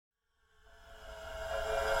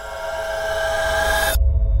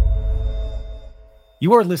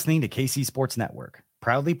You are listening to KC Sports Network,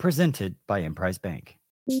 proudly presented by Emprise Bank.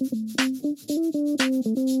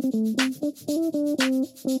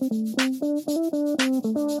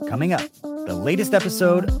 Coming up, the latest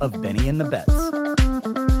episode of Benny and the Bets.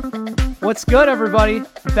 What's good, everybody?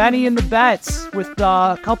 Benny and the Bets with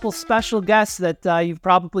a couple special guests that you've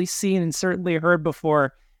probably seen and certainly heard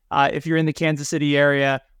before if you're in the Kansas City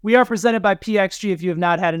area. We are presented by PXG. If you have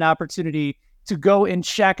not had an opportunity to go and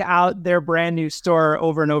check out their brand new store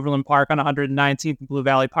over in Overland Park on 119th and Blue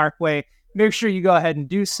Valley Parkway, make sure you go ahead and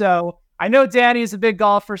do so. I know Danny is a big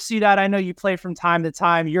golfer. C-Dot, I know you play from time to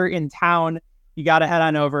time. You're in town. You got to head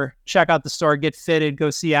on over, check out the store, get fitted,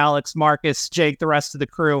 go see Alex, Marcus, Jake, the rest of the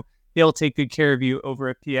crew. They'll take good care of you over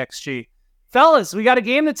at PXG. Fellas, we got a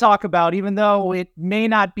game to talk about, even though it may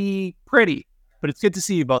not be pretty, but it's good to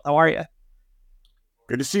see you both. How are you?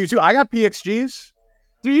 Good to see you too. I got PXGs.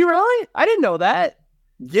 Do you really? I didn't know that.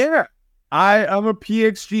 Yeah. I'm a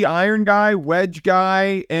PXG iron guy, wedge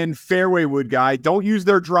guy, and fairway wood guy. Don't use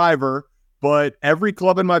their driver, but every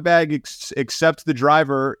club in my bag except the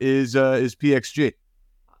driver is PXG.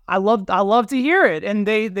 I love to hear it. And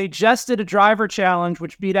they just did a driver challenge,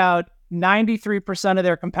 which beat out 93% of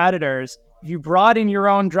their competitors. If you brought in your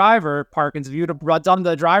own driver, Parkins, if you would have done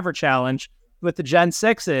the driver challenge with the Gen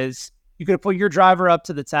 6s, you could have put your driver up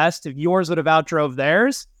to the test. If yours would have outdrove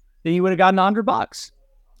theirs, then you would have gotten $100.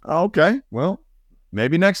 Okay. Well,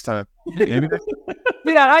 maybe next time. Yeah,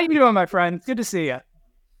 how you doing, my friend? Good to see you.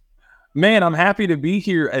 Man, I'm happy to be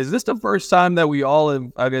here. Is this the first time that we all have,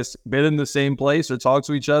 I guess, been in the same place or talked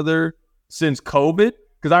to each other since COVID?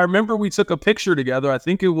 Because I remember we took a picture together. I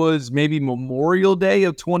think it was maybe Memorial Day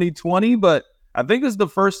of 2020, but I think it's the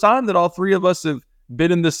first time that all three of us have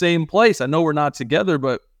been in the same place. I know we're not together,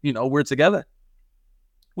 but, you know, we're together.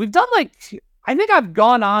 We've done I think I've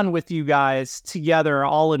gone on with you guys together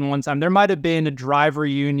all in one time. There might have been a driver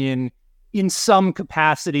union in some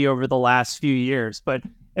capacity over the last few years, but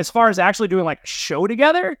as far as actually doing a show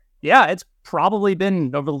together, yeah, it's probably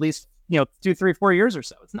been over the least, 2, 3, 4 years or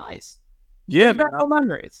so. It's nice. Yeah,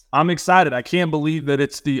 memories. I'm excited. I can't believe that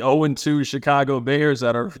it's the 0-2 Chicago Bears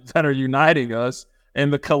that are uniting us,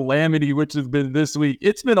 and the calamity which has been this week.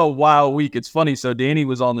 It's been a wild week. It's funny. So Danny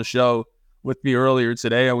was on the show with me earlier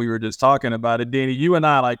today, and we were just talking about it. Danny, you and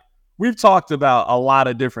I, we've talked about a lot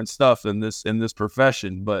of different stuff in this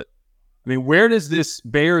profession, but I mean, where does this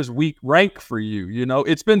Bears week rank for you?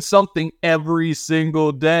 It's been something every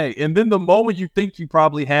single day. And then the moment you think you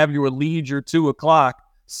probably have your leisure 2 o'clock,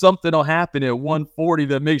 something will happen at 1:40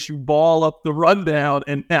 that makes you ball up the rundown,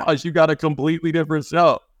 and now you got a completely different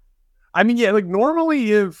show. I mean, yeah,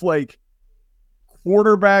 normally if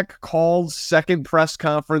quarterback calls second press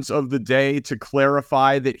conference of the day to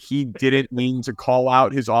clarify that he didn't mean to call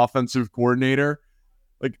out his offensive coordinator,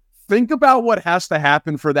 think about what has to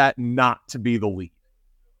happen for that not to be the lead.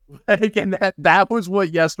 And that was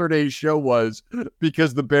what yesterday's show was,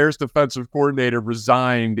 because the Bears defensive coordinator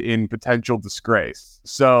resigned in potential disgrace.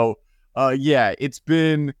 So, yeah, it's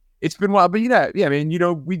been wild. But yeah, I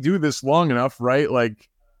mean, we do this long enough, right?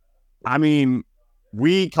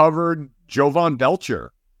 We covered Jovan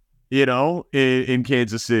Belcher, in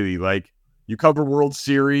Kansas City. You cover World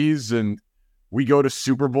Series, and we go to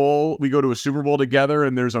Super Bowl. We go to a Super Bowl together,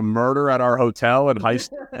 and there's a murder at our hotel, and Heist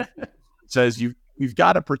says you've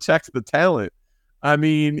got to protect the talent. I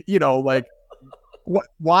mean, what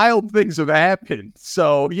wild things have happened.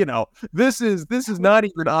 So, this is not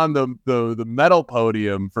even on the medal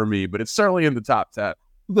podium for me, but it's certainly in the top 10.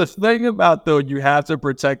 The thing about, though, you have to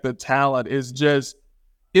protect the talent is just,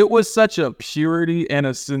 it was such a purity and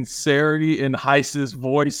a sincerity in Heist's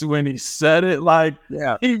voice when he said it.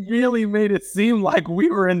 He really made it seem like we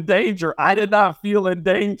were in danger. I did not feel in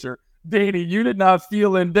danger. Danny, you did not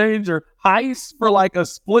feel in danger. Heist, for a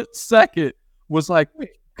split second, was like, we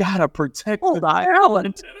gotta protect the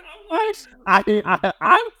talent.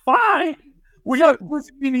 I'm fine. Was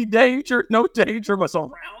any danger? No danger was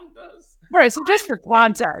around us. All right, so just for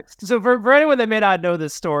context, so for anyone that may not know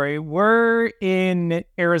this story, we're in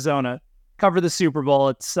Arizona, cover the Super Bowl.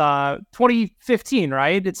 It's 2015,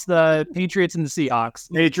 right? It's the Patriots and the Seahawks.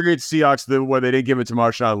 Seahawks, where they didn't give it to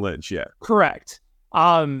Marshawn Lynch, yeah. Correct.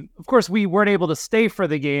 Of course, we weren't able to stay for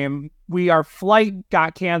the game. Our flight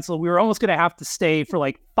got canceled. We were almost going to have to stay for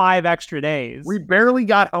 5 extra days. We barely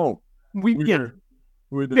got home. We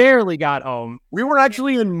barely got home. We were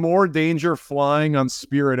actually in more danger flying on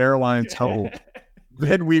Spirit Airlines home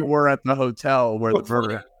than we were at the hotel where the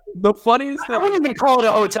murder. The funniest thing, I wouldn't even call it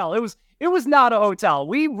a hotel. It was not a hotel.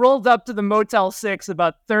 We rolled up to the Motel 6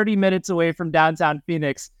 about 30 minutes away from downtown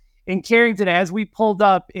Phoenix in Carrington, as we pulled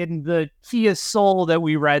up in the Kia Soul that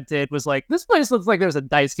we rented, was like, this place looks like there's a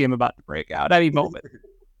dice game about to break out any moment.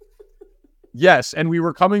 Yes, and we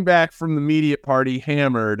were coming back from the media party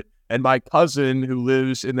hammered, and my cousin who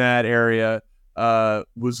lives in that area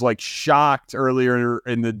was like shocked earlier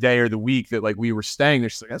in the day or the week that like we were staying there.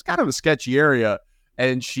 She's like, that's kind of a sketchy area.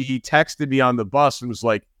 And she texted me on the bus and was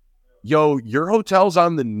like, yo, your hotel's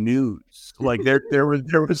on the news. Like there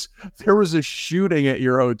was a shooting at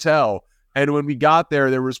your hotel. And when we got there,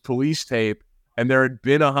 there was police tape and there had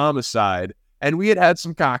been a homicide. And we had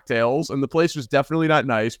some cocktails and the place was definitely not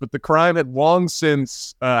nice, but the crime had long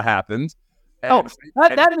since happened. And,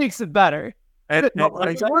 that makes it better. And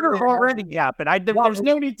the murder already happened. There's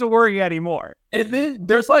no need to worry anymore. And then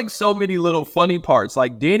there's like so many little funny parts.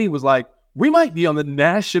 Like Danny was like, we might be on the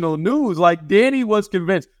national news. Like Danny was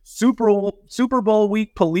convinced Super Bowl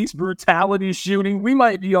week, police brutality shooting. We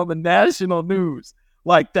might be on the national news.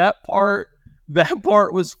 Like that part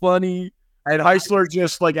was funny. And Heisler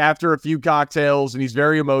just like after a few cocktails, and he's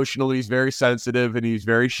very emotional, he's very sensitive, and he's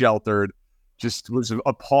very sheltered, just was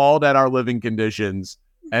appalled at our living conditions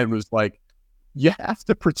and was like, you have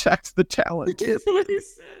to protect the talent. That's what he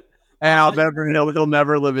said. And he'll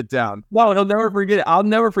never live it down. No, he'll never forget it. I'll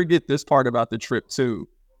never forget this part about the trip too,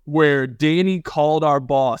 where Danny called our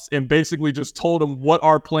boss and basically just told him what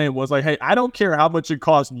our plan was. Like, hey, I don't care how much it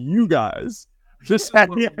costs you guys. Just what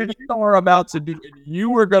we are about to do. And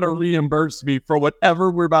you are going to reimburse me for whatever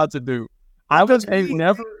we're about to do. I will pay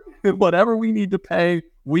whatever we need to pay.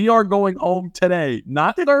 We are going home today,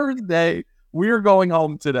 not Thursday. We are going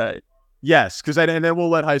home today. Yes, and then we'll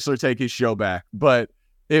let Heisler take his show back. But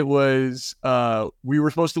it was, we were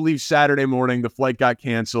supposed to leave Saturday morning. The flight got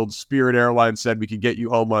canceled. Spirit Airlines said we could get you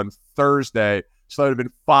home on Thursday. So that would have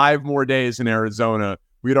been 5 more days in Arizona.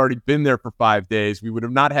 We had already been there for 5 days. We would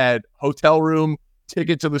have not had hotel room,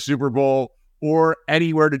 ticket to the Super Bowl, or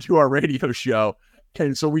anywhere to do our radio show.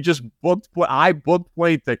 And so I booked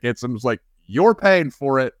plane tickets and was like, you're paying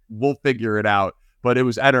for it. We'll figure it out. But it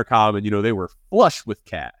was Entercom, and, they were flush with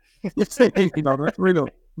cash. My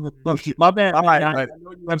bad. I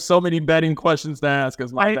know you have so many betting questions to ask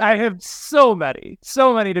us. I have so many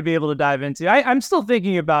to be able to dive into. I'm still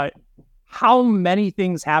thinking about how many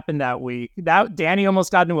things happened that week. That Danny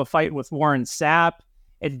almost got into a fight with Warren Sapp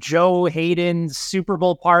at Joe Hayden's Super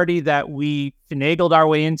Bowl party that we finagled our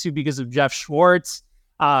way into because of Jeff Schwartz.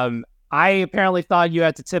 I apparently thought you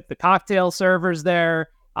had to tip the cocktail servers there.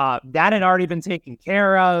 That had already been taken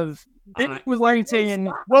care of. It was like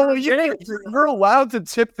saying, well, you're allowed to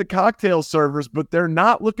tip the cocktail servers, but they're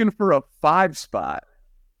not looking for a 5 spot.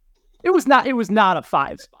 It was not a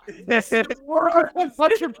 5 spot.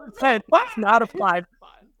 100% not a 5 spot.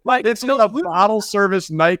 Like it's still a bottle service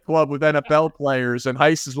nightclub with NFL players, and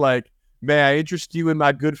Heist is like, may I interest you in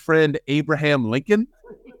my good friend Abraham Lincoln?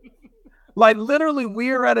 Like literally, we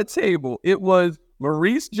are at a table. It was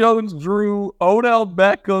Maurice Jones-Drew, Odell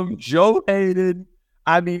Beckham, Joe Hayden.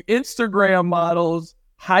 Instagram models.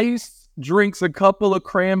 Heist drinks a couple of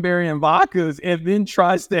cranberry and vodkas and then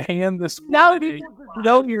tries to hand this. Now you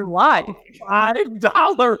know your life.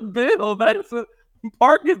 $5 bill. That's a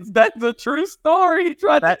true story.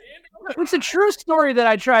 It's a true story that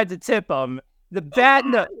I tried to tip him.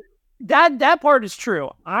 That part is true.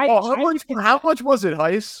 How much was it,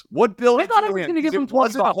 Heist? What bill? I thought I was going to give him 20. It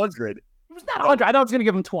wasn't 100. It was not 100. I thought I was going to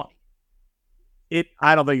give him 20.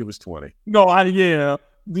 I don't think it was 20. No, You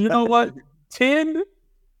know what? 10?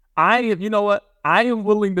 You know what? I am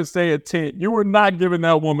willing to say a 10. You were not giving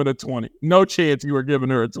that woman a 20. No chance you were giving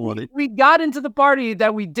her a 20. We got into the party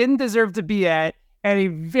that we didn't deserve to be at a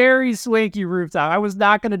very swanky rooftop. I was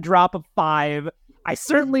not going to drop a 5.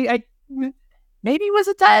 Maybe it was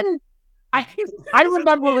a 10. I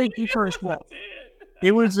remember when he first won.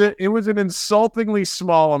 It was an insultingly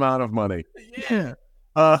small amount of money. Yeah.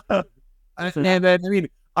 And then,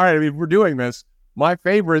 all right, we're doing this. My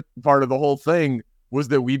favorite part of the whole thing was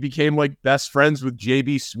that we became like best friends with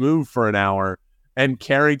JB Smoove for an hour, and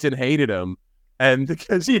Carrington hated him. And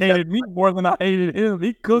because he hated me more than I hated him,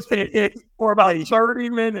 he cooked it for about 30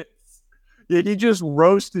 minutes. Yeah, he just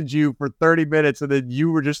roasted you for 30 minutes, and then you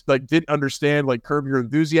were just like, didn't understand like Curb Your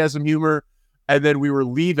Enthusiasm humor. And then we were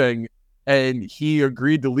leaving, and he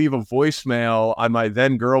agreed to leave a voicemail on my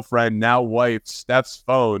then girlfriend, now wife, Steph's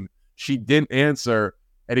phone. She didn't answer,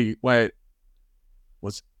 and he went,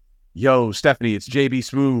 yo, Stephanie, it's JB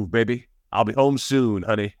Smoove, baby. I'll be home soon,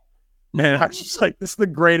 honey. Man, I was just like, this is the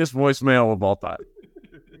greatest voicemail of all time.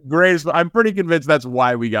 Greatest. I'm pretty convinced that's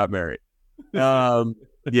why we got married.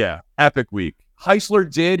 Yeah, epic week.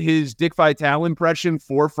 Heisler did his Dick Vitale impression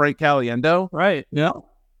for Frank Caliendo. Right. Yeah.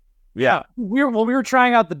 Yeah. We were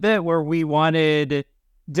trying out the bit where we wanted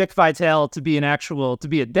Dick Vitale to be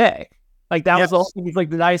a day. Like that was the whole thing. He's like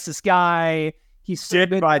the nicest guy. He's so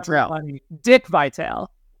Dick Vitale. Dick Vitale.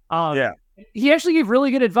 Yeah. He actually gave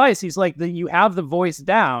really good advice. He's like, you have the voice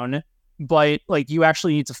down, but like you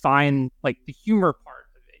actually need to find like the humor part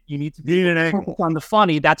of it. You need to be on the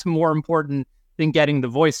funny. That's more important than getting the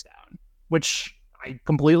voice down, which I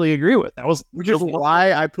completely agree with. Which is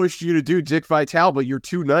why I pushed you to do Dick Vitale, but you're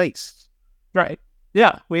too nice. Right.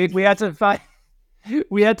 Yeah. We had to find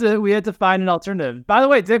we had to find an alternative. By the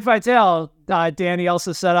way, Dick Vitale, Danny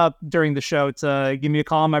also set up during the show to give me a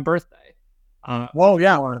call on my birthday. Well,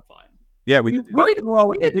 yeah. Yeah, we did really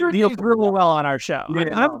well on our show.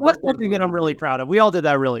 Yeah, That's something that I'm really proud of. We all did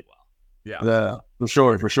that really well. Yeah, for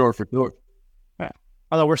sure. Yeah.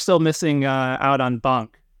 Although we're still missing out on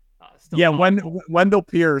Bunk. Wendell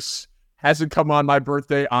Pierce hasn't come on my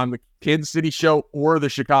birthday on the Kansas City show or the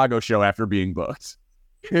Chicago show after being booked.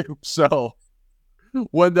 So,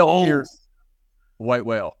 Wendell Pierce, white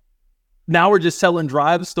whale. Now we're just telling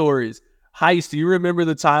drive stories. Heist, do you remember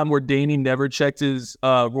the time where Danny never checked his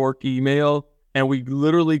Rourke email, and we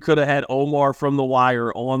literally could have had Omar from The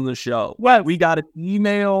Wire on the show? What? We got an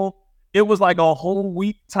email. It was like a whole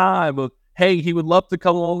week time of, hey, he would love to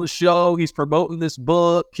come on the show. He's promoting this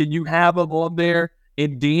book. Can you have him on there?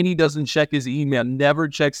 And Danny doesn't check his email, never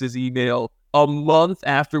checks his email. A month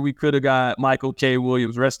after we could have got Michael K.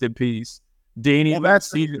 Williams, rest in peace. Danny,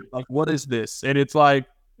 like, what is this? And it's like,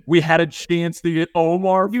 we had a chance to get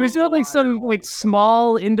Omar. He was doing like some like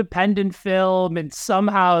small independent film, and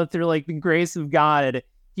somehow through like the grace of God,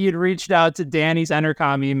 he had reached out to Danny's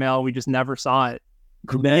Entercom email. We just never saw it.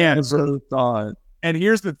 And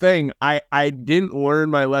here's the thing, I didn't learn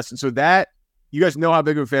my lesson. So that, you guys know how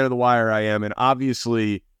big of a fan of The Wire I am, and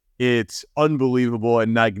obviously it's unbelievable.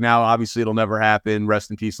 And like now, obviously it'll never happen. Rest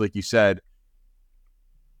in peace, like you said.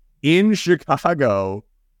 In Chicago,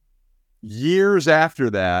 years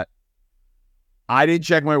after that, I didn't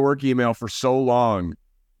check my work email for so long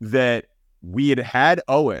that we had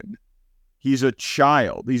Owen. He's a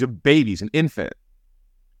child. He's a baby. He's an infant.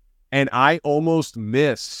 And I almost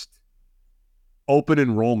missed open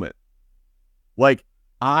enrollment. Like,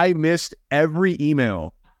 I missed every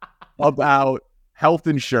email about health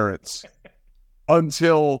insurance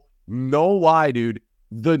until, no lie, dude,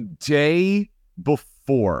 the day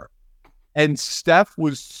before. And Steph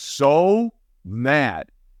was so mad.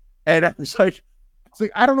 And I was like,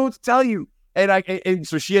 I don't know what to tell you. And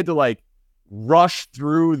so she had to like rush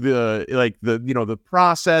through the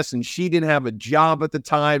process, and she didn't have a job at the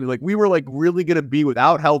time. And like, we were like really going to be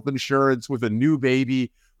without health insurance with a new baby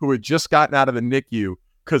who had just gotten out of the NICU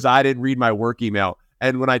because I didn't read my work email.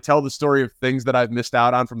 And when I tell the story of things that I've missed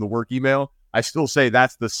out on from the work email, I still say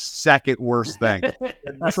that's the second worst thing.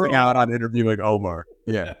 Missing out on interviewing Omar.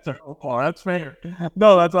 Yeah. Oh, that's fair.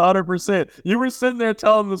 No, that's 100%. You were sitting there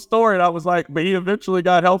telling the story, and I was like, but he eventually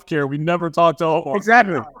got healthcare. We never talked to Omar.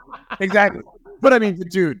 Exactly. But I mean,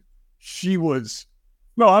 dude, she was.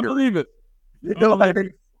 No, I believe it.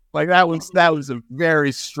 Like that was a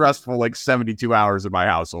very stressful like 72 hours in my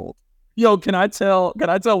household. Yo, can I tell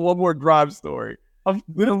one more drive story?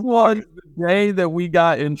 This was the day that we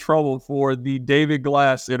got in trouble for the David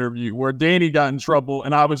Glass interview, where Danny got in trouble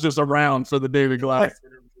and I was just around for the David Glass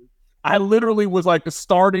interview. I literally was like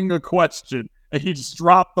starting a question and he just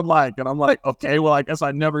dropped the mic, and I'm like, okay, well, I guess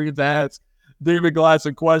I never get to ask David Glass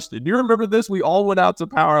a question. Do you remember this? We all went out to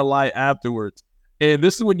Power and Light afterwards, and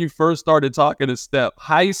this is when you first started talking to Steph.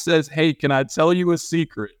 Heist says, "Hey, can I tell you a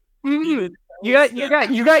secret?" Mm-hmm. You got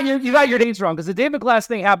your dates wrong, because the David Glass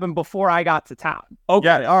thing happened before I got to town.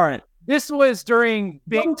 Okay, all right. This was during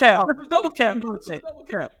Big Town. Double cap.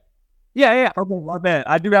 Yeah. Okay, my bad.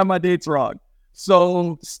 I do have my dates wrong.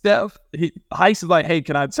 So Steph, Heist is like, "Hey,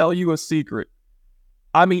 can I tell you a secret?"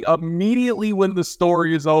 I mean, immediately when the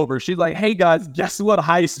story is over, she's like, "Hey guys, guess what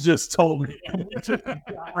Heist just told me?" Because the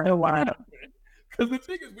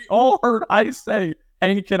thing is, we all heard Heist say,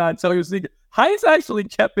 "Hey, can I tell you a secret?" Heist actually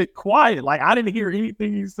kept it quiet. Like, I didn't hear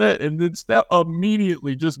anything he said. And then Steph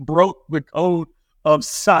immediately just broke the code of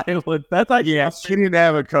silence. That's like, yeah, she didn't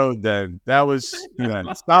have a code then. That was,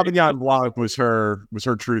 Sauvignon Blanc was her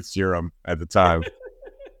truth serum at the time.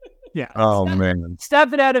 Yeah. Oh, man.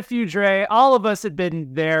 Steph had a few Dre. All of us had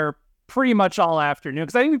been there pretty much all afternoon,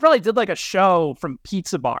 because I think we probably did like a show from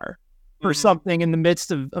Pizza Bar or something in the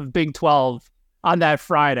midst of Big 12 on that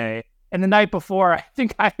Friday. And the night before, I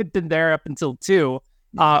think I had been there up until 2,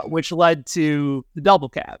 which led to the double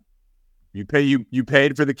cab. You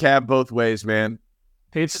paid for the cab both ways, man.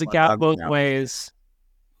 Paid for the cab both ways.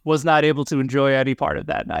 Was not able to enjoy any part of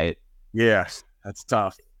that night. Yeah, that's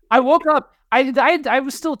tough. I woke up. I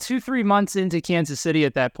was still 2-3 months into Kansas City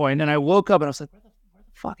at that point, and I woke up and I was like, where the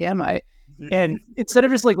fuck am I? And instead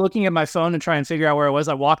of just like looking at my phone and trying to figure out where I was,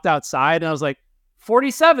 I walked outside and I was like,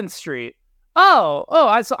 47th Street. So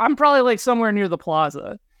I'm probably like somewhere near the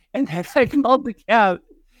plaza. And then I called the cab.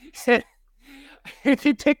 And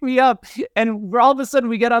he picked me up, and all of a sudden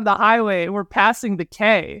we get on the highway and we're passing the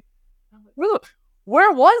K.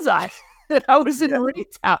 Where was I? I was in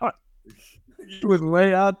Raytown. You was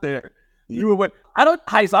way out there. You were way. I don't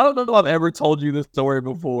know if I've ever told you this story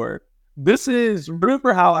before.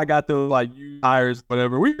 Remember how I got those like used tires,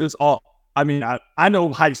 whatever. We just all. I mean, I know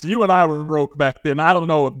Heist. You and I were broke back then. I don't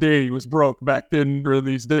know if Danny was broke back then during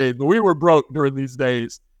these days, but we were broke during these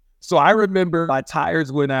days. So I remember my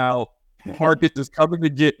tires went out. Marcus is coming to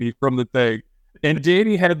get me from the thing. And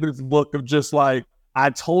Danny had this look of just like,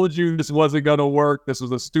 I told you this wasn't going to work. This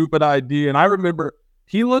was a stupid idea. And I remember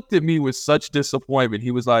he looked at me with such disappointment.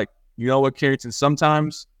 He was like, you know what, Carrington,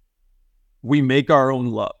 sometimes we make our own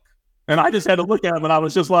luck. And I just had to look at him and I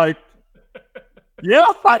was just like, yeah,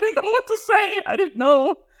 I didn't know what to say. I didn't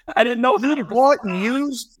know.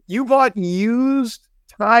 You bought used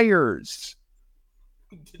tires.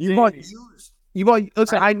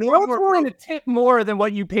 Listen, I know you're willing to tip more than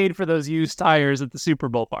what you paid for those used tires at the Super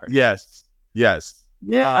Bowl party. Yes. Yeah,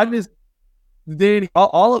 Danny,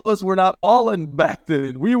 all of us were not balling back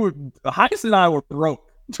then. Heist and I were broke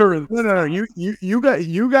during. No.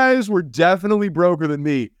 You guys were definitely broker than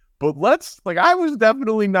me. But I was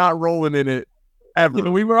definitely not rolling in it ever. You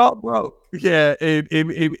know, we were all broke. Yeah,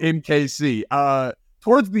 in KC.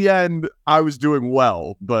 Towards the end, I was doing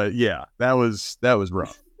well, but yeah, that was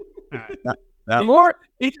rough.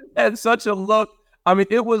 He just had such a look. I mean,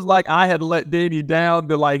 it was like I had let Danny down.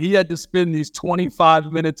 That like he had to spend these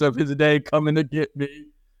 25 minutes of his day coming to get me,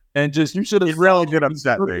 and just you should have. It really did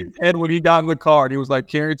upset me. And when he got in the car, he was like,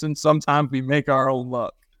 "Carrington, sometimes we make our own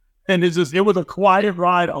luck," and it was a quiet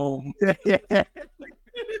ride home.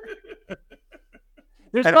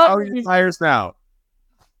 How are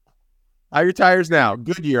your tires now?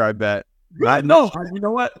 Goodyear, I bet. No, you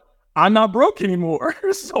know what? I'm not broke anymore,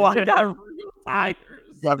 so I got real tires.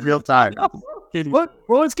 Got real tires. What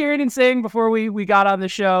was Carrington saying before we got on the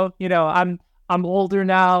show? You know, I'm older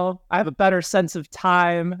now. I have a better sense of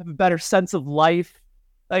time. I have a better sense of life.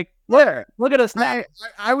 Like, look at us now.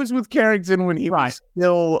 I was with Carrington when he was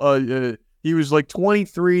still, he was like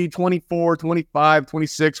 23, 24, 25,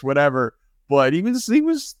 26, whatever. But he was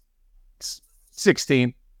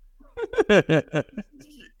 16.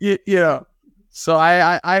 Yeah. So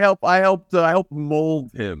I helped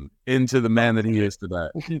mold him into the man that he is today.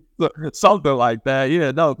 Something like that.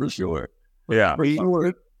 Yeah, no, for sure. Yeah. For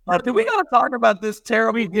sure. Do we gotta talk about this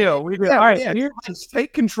terrible deal? We do. Yeah, all right, just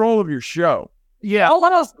take control of your show. Yeah.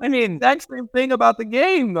 What else? I mean, that's the thing about the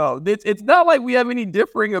game, though. It's not like we have any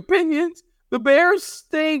differing opinions. The Bears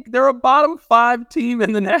stink. They're a bottom 5 team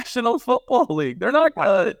in the National Football League. They're not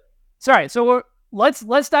good. Sorry. So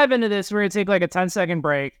let's dive into this. We're gonna take like a 10-second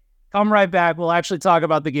break. Come right back. We'll actually talk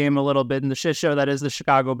about the game a little bit and the shit show that is the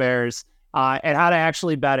Chicago Bears and how to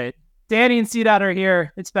actually bet it. Danny and C-Dot are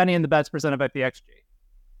here. It's Benny and the Bets presented by PXG.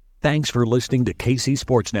 Thanks for listening to KC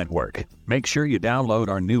Sports Network. Make sure you download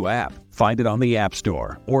our new app. Find it on the App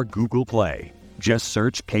Store or Google Play. Just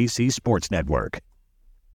search KC Sports Network.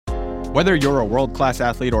 Whether you're a world-class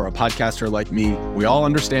athlete or a podcaster like me, we all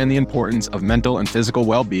understand the importance of mental and physical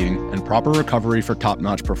well-being and proper recovery for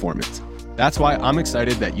top-notch performance. That's why I'm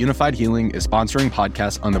excited that Unified Healing is sponsoring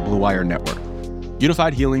podcasts on the Blue Wire Network.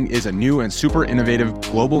 Unified Healing is a new and super innovative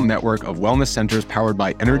global network of wellness centers powered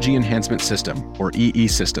by Energy Enhancement System, or EE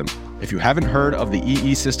System. If you haven't heard of the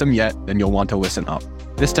EE System yet, then you'll want to listen up.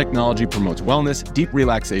 This technology promotes wellness, deep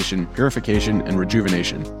relaxation, purification, and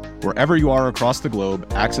rejuvenation. Wherever you are across the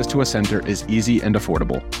globe, access to a center is easy and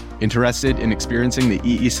affordable. Interested in experiencing the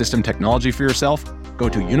EE System technology for yourself? Go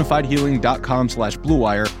to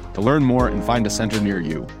unifiedhealing.com/bluewire to learn more and find a center near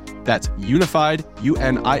you. That's unified,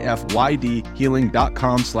 UNIFYD,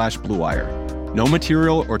 healing.com/bluewire. No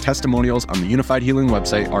material or testimonials on the Unified Healing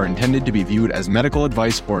website are intended to be viewed as medical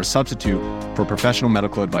advice or a substitute for professional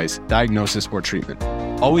medical advice, diagnosis, or treatment.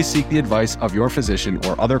 Always seek the advice of your physician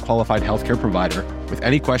or other qualified healthcare provider with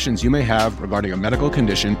any questions you may have regarding a medical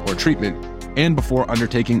condition or treatment and before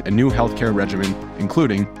undertaking a new healthcare regimen,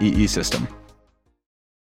 including EE System.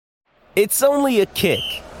 It's only a kick,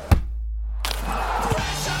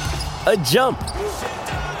 a jump,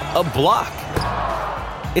 a block.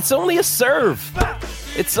 It's only a serve.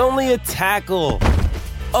 It's only a tackle,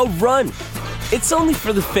 a run. It's only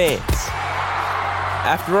for the fans.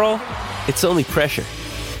 After all, it's only pressure.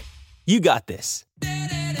 You got this.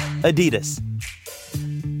 Adidas.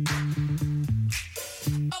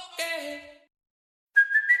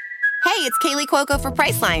 it's Kaylee Cuoco for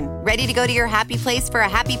Priceline. Ready to go to your happy place for a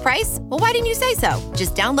happy price? Well, why didn't you say so?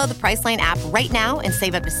 Just download the Priceline app right now and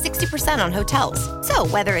save up to 60% on hotels. So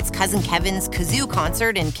whether it's Cousin Kevin's Kazoo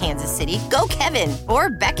Concert in Kansas City, go Kevin, or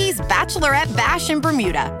Becky's Bachelorette Bash in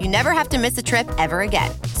Bermuda, you never have to miss a trip ever again.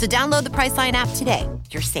 So download the Priceline app today.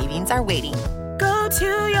 Your savings are waiting. Go to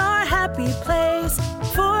your happy place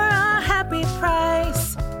for a happy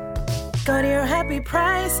price. Go to your happy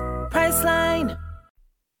price, Priceline.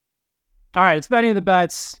 All right, it's Benny of the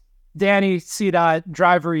Bets. Danny, CDOT,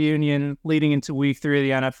 drive reunion leading into week 3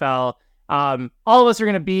 of the NFL. All of us are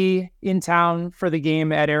going to be in town for the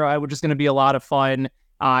game at Arrowhead, which is going to be a lot of fun.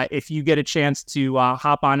 If you get a chance to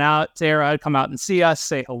hop on out to Arrowhead, come out and see us,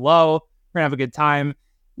 say hello. We're going to have a good time.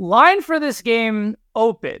 Line for this game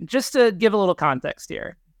opened, just to give a little context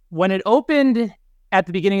here. When it opened at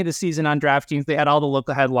the beginning of the season on DraftKings, they had all the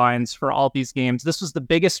local headlines for all these games. This was the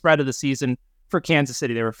biggest spread of the season for Kansas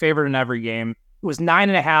City. They were favored in every game. It was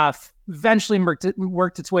 9.5, eventually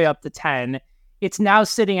worked its way up to 10. It's now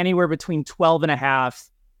sitting anywhere between 12.5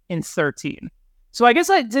 and 13. So I guess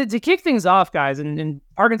to kick things off, guys, and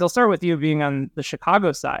Parkins, I'll start with you being on the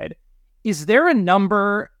Chicago side. Is there a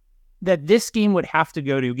number that this game would have to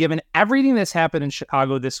go to, given everything that's happened in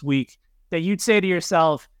Chicago this week, that you'd say to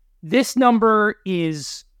yourself, this number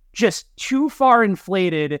is just too far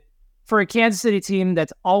inflated for a Kansas City team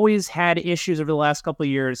that's always had issues over the last couple of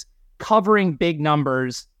years covering big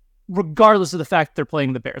numbers, regardless of the fact that they're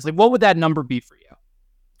playing the Bears? Like, what would that number be for you?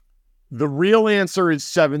 The real answer is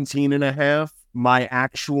 17.5. My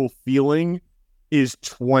actual feeling is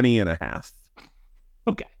 20.5.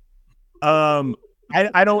 Okay. I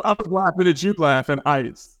don't. I was laughing at you laughing.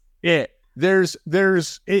 Yeah. There's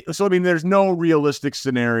no realistic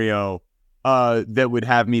scenario that would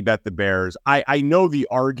have me bet the Bears. I know the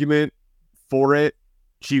argument for it.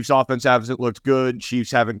 Chiefs offense hasn't looked good.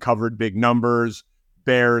 Chiefs haven't covered big numbers.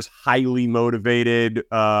 Bears highly motivated.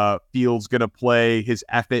 Fields going to play his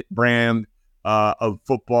F-it brand of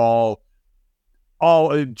football.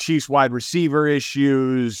 All Chiefs wide receiver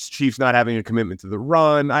issues. Chiefs not having a commitment to the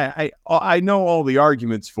run. I know all the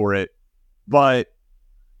arguments for it, but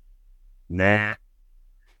nah.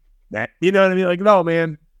 You know what I mean? Like, no,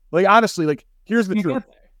 man. Like, honestly, like, here's the truth.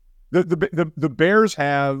 The Bears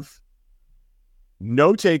have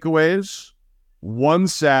no takeaways, 1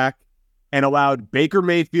 sack, and allowed Baker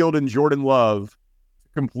Mayfield and Jordan Love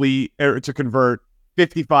to convert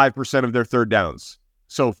 55% of their third downs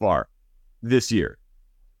so far this year.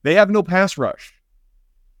 They have no pass rush.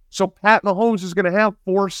 So Pat Mahomes is going to have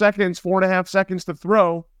 4.5 seconds to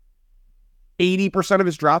throw 80% of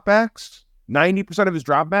his dropbacks, 90% of his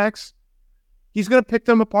dropbacks. He's going to pick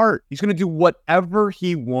them apart. He's going to do whatever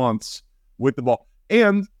he wants with the ball.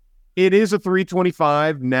 And it is a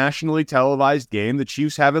 325 nationally televised game. The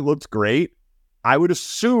Chiefs haven't looked great. I would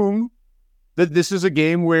assume that this is a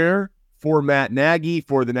game where, for Matt Nagy,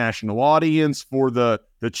 for the national audience, for the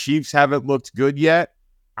Chiefs haven't looked good yet,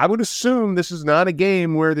 I would assume this is not a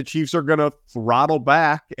game where the Chiefs are going to throttle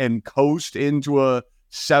back and coast into a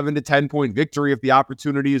 7 to 10 point victory if the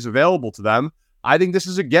opportunity is available to them. I think this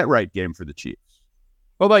is a get-right game for the Chiefs.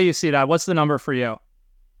 What about you, C-Dot? What's the number for you?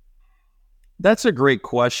 That's a great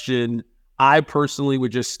question. I personally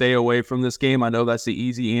would just stay away from this game. I know that's the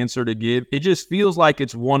easy answer to give. It just feels like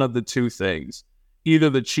it's one of the two things.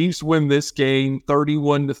 Either the Chiefs win this game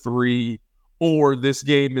 31-3, or this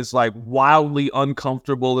game is like wildly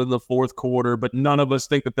uncomfortable in the fourth quarter, but none of us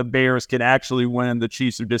think that the Bears can actually win. The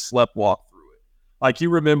Chiefs are just sleptwalk through it. Like,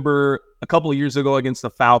 you remember a couple of years ago against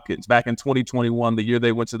the Falcons back in 2021, the year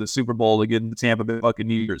they went to the Super Bowl against the Tampa Bay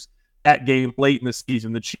Buccaneers. That game late in the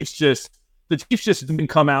season, the Chiefs just didn't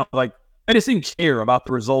come out like, they just didn't care about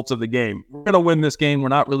the results of the game. We're going to win this game. We're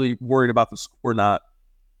not really worried about the score or not.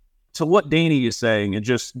 To what Danny is saying, and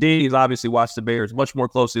just Danny's obviously watched the Bears much more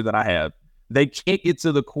closely than I have. They can't get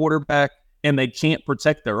to the quarterback and they can't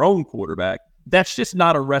protect their own quarterback. That's just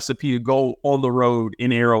not a recipe to go on the road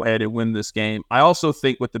in Arrowhead and win this game. I also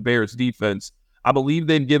think with the Bears defense, I believe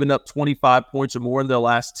they've given up 25 points or more in their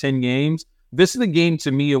last 10 games. This is a game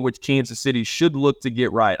to me in which Kansas City should look to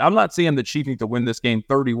get right. I'm not saying the Chiefs need to win this game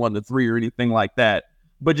 31-3 or anything like that,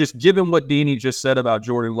 but just given what Danny just said about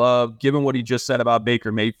Jordan Love, given what he just said about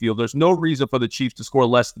Baker Mayfield, there's no reason for the Chiefs to score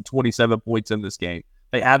less than 27 points in this game.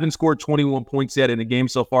 They haven't scored 21 points yet in a game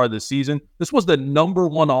so far this season. This was the number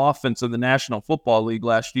 1 offense in the National Football League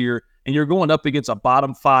last year, and you're going up against a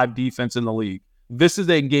bottom 5 defense in the league. This is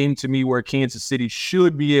a game to me where Kansas City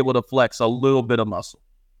should be able to flex a little bit of muscle.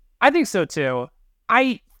 I think so too.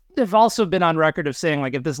 I have also been on record of saying,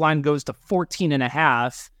 like, if this line goes to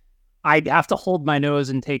 14.5, I'd have to hold my nose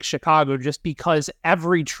and take Chicago just because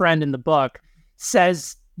every trend in the book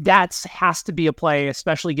says that has to be a play,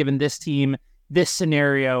 especially given this team, this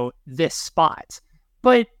scenario, this spot.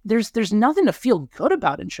 But there's nothing to feel good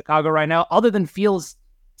about in Chicago right now other than Fields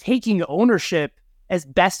taking ownership as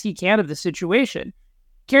best he can of the situation.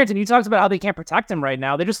 Carrington, you talked about how they can't protect him right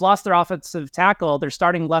now. They just lost their offensive tackle, their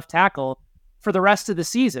starting left tackle, for the rest of the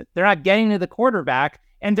season. They're not getting to the quarterback,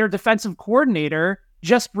 and their defensive coordinator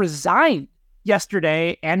just resigned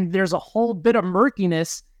yesterday, and there's a whole bit of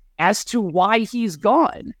murkiness as to why he's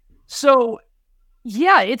gone. So,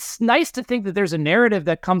 yeah, it's nice to think that there's a narrative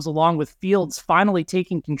that comes along with Fields finally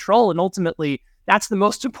taking control, and ultimately, that's the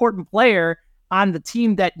most important player on the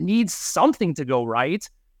team that needs something to go right.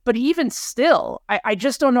 But even still, I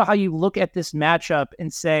just don't know how you look at this matchup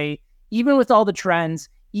and say, even with all the trends,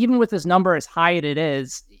 even with this number as high as it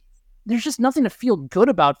is, there's just nothing to feel good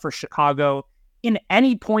about for Chicago in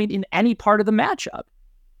any point in any part of the matchup.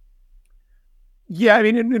 Yeah, I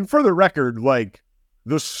mean, and for the record, like,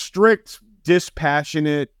 the strict,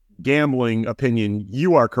 dispassionate gambling opinion,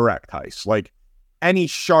 you are correct, Heis. Like, any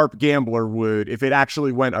sharp gambler would, if it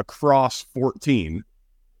actually went across 14,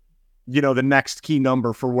 the next key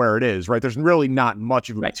number for where it is, right? There's really not much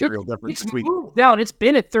of a material difference between. Moved down. It's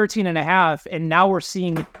been at 13.5, and now we're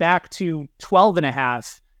seeing it back to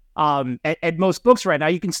 12.5. At most books right now,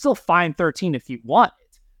 you can still find 13 if you want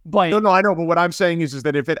it. But No, I know. But what I'm saying is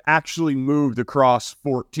that if it actually moved across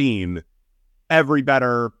 14, every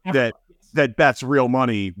bettor that bets real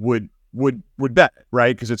money would bet it,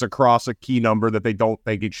 right? Because it's across a key number that they don't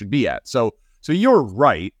think it should be at. So you're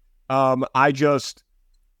right. I just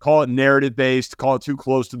call it narrative based, call it too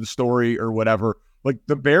close to the story or whatever. Like,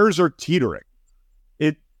 the Bears are teetering.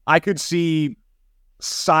 I could see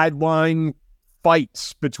sideline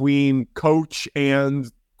fights between coach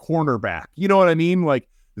and cornerback. You know what I mean? Like,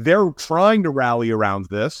 they're trying to rally around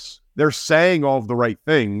this. They're saying all of the right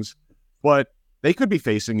things, but they could be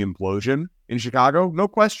facing implosion in Chicago. No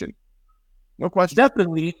question.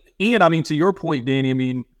 Definitely. And I mean, to your point, Danny, I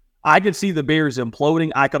mean, I could see the Bears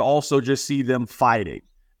imploding. I could also just see them fighting.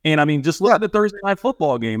 And I mean, just look at the Thursday night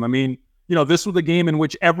football game. I mean, this was a game in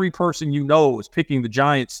which every person was picking the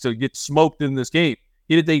Giants to get smoked in this game.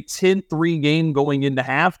 It is a 10-3 game going into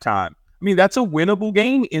halftime. I mean, that's a winnable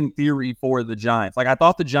game in theory for the Giants. Like, I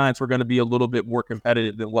thought the Giants were going to be a little bit more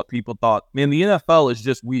competitive than what people thought. Man, the NFL is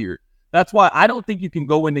just weird. That's why I don't think you can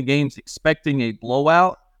go into games expecting a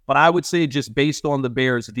blowout, but I would say just based on the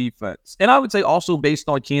Bears' defense. And I would say also based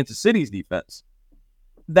on Kansas City's defense.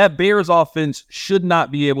 That Bears offense should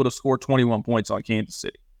not be able to score 21 points on Kansas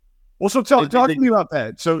City. Well, so talk to me about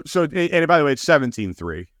that. So, and by the way, it's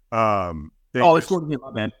 17-3. They scored me,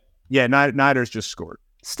 man. Yeah, Niners just scored.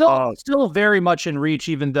 Still very much in reach,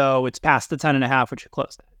 even though it's past the 10.5, which it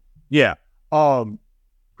closed at. Yeah.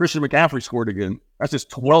 Christian McCaffrey scored again. That's his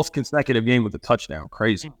 12th consecutive game with a touchdown.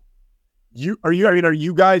 Crazy. Are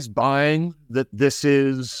you guys buying that this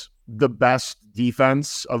is the best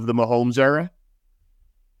defense of the Mahomes era?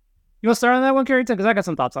 You want to start on that one, Carrington? Because I got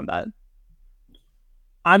some thoughts on that.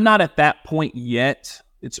 I'm not at that point yet.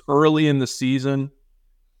 It's early in the season.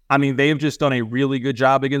 I mean, they've just done a really good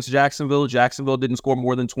job against Jacksonville. Jacksonville didn't score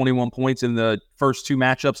more than 21 points in the first two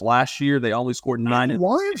matchups last year. They only scored 9. The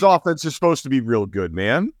Lions' offense is supposed to be real good,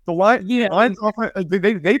 man. The Lions offense,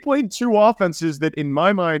 they played two offenses that, in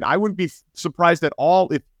my mind, I wouldn't be surprised at all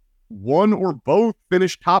if one or both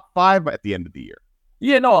finished top 5 at the end of the year.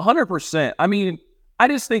 Yeah, no, 100%. I mean, I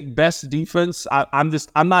just think best defense, I'm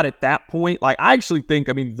not at that point. Like, I actually think,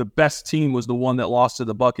 the best team was the one that lost to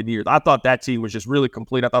the Buccaneers. I thought that team was just really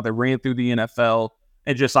complete. I thought they ran through the NFL,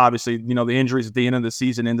 and just obviously, the injuries at the end of the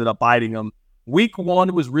season ended up biting them. Week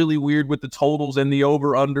 1 was really weird with the totals and the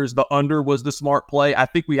over-unders. The under was the smart play. I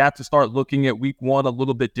think we have to start looking at week 1 a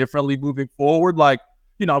little bit differently moving forward. Like,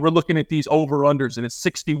 we're looking at these over-unders, and it's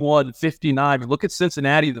 61, 59. Look at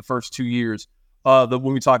Cincinnati the first 2 years. When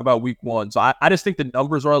we talk about week 1. So I just think the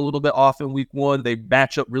numbers are a little bit off in week 1. They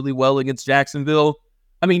match up really well against Jacksonville.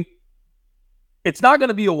 I mean, it's not going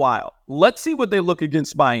to be a while. Let's see what they look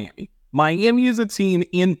against Miami. Miami is a team,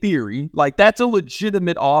 in theory, like, that's a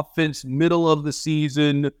legitimate offense, middle of the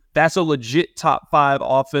season. That's a legit top 5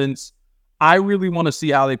 offense. I really want to see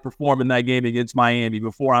how they perform in that game against Miami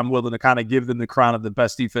before I'm willing to kind of give them the crown of the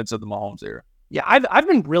best defense of the Mahomes era. Yeah, I've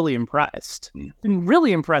been really impressed. Been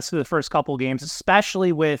really impressed with the first couple games,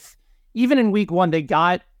 especially with, even in week 1, they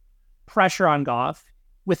got pressure on Goff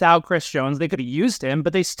without Chris Jones. They could have used him,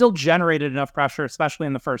 but they still generated enough pressure, especially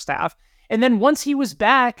in the first half. And then once he was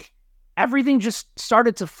back, everything just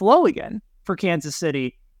started to flow again for Kansas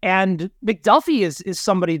City. And McDuffie is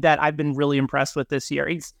somebody that I've been really impressed with this year.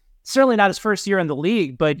 certainly not his first year in the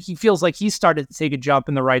league, but he feels like he's started to take a jump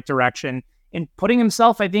in the right direction and putting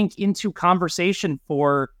himself, I think, into conversation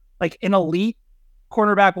for like an elite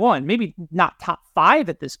cornerback one, maybe not top 5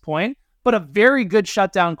 at this point, but a very good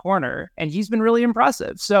shutdown corner. And he's been really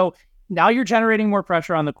impressive. So now you're generating more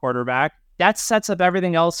pressure on the quarterback. That sets up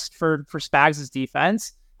everything else for Spags'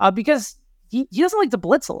 defense because he doesn't like to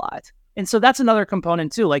blitz a lot. And so that's another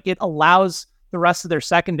component too. Like it allows the rest of their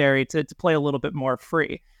secondary to play a little bit more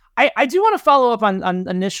free. I do want to follow up on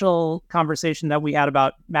initial conversation that we had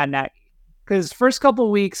about Matt Nagy, because first couple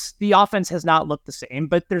of weeks, the offense has not looked the same,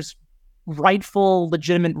 but there's rightful,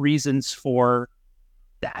 legitimate reasons for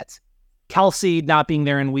that. Kelsey not being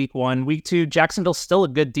there in week 1, week 2, Jacksonville's still a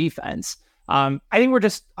good defense. I think we're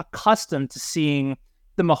just accustomed to seeing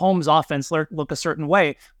the Mahomes offense look a certain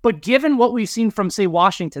way. But given what we've seen from, say,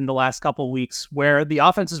 Washington the last couple of weeks, where the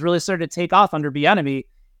offense has really started to take off under Bieniemy,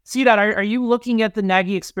 C-Dot, are you looking at the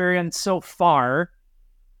Nagy experience so far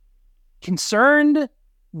concerned,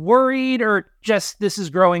 worried, or just this is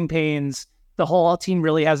growing pains? The whole team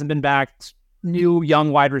really hasn't been backed. New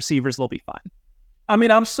young wide receivers will be fine. I mean,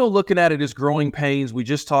 I'm still looking at it as growing pains. We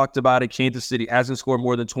just talked about it. Kansas City hasn't scored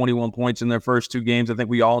more than 21 points in their first 2 games. I think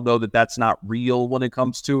we all know that that's not real when it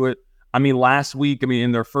comes to it. I mean, last week,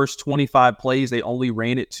 in their first 25 plays, they only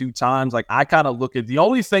ran it 2 times. Like, I kind of look at the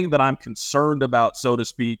only thing that I'm concerned about, so to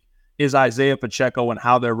speak, is Isaiah Pacheco and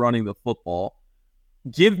how they're running the football.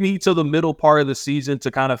 Give me to the middle part of the season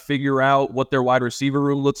to kind of figure out what their wide receiver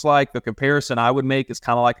room looks like. The comparison I would make is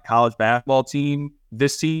kind of like a college basketball team.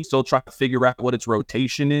 This team still trying to figure out what its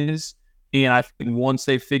rotation is. And I think once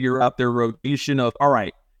they figure out their rotation of, all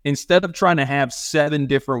right, instead of trying to have 7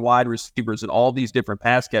 different wide receivers and all these different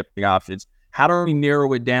pass catching options, how do we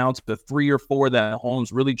narrow it down to the 3 or 4 that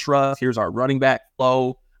Holmes really trusts? Here's our running back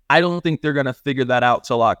flow. I don't think they're going to figure that out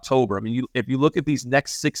till October. I mean, if you look at these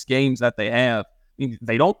next 6 games that they have,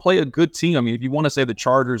 they don't play a good team. I mean, if you want to say the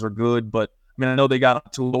Chargers are good, but I know they got a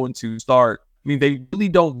 2-2 start. I mean, they really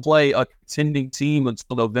don't play a contending team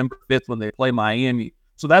until November 5th when they play Miami.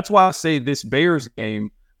 So that's why I say this Bears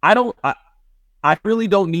game, I really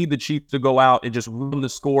don't need the Chiefs to go out and just run the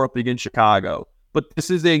score up against Chicago. But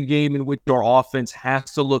this is a game in which our offense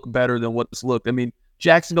has to look better than what it's looked. I mean,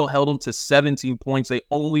 Jacksonville held them to 17 points. They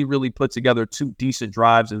only really put together 2 decent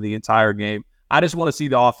drives in the entire game. I just want to see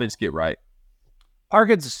the offense get right.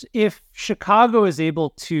 Arkids, if Chicago is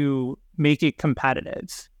able to make it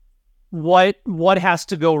competitive, what has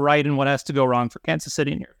to go right and what has to go wrong for Kansas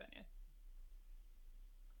City in your opinion?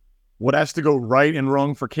 What has to go right and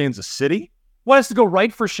wrong for Kansas City? What has to go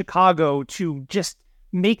right for Chicago to just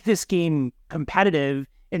make this game competitive?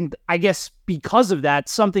 And I guess because of that,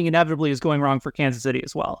 something inevitably is going wrong for Kansas City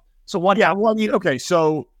as well. So what? Yeah, well, okay,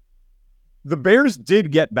 so the Bears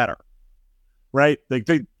did get better, right? Like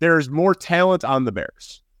there's more talent on the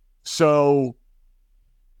Bears. So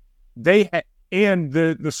and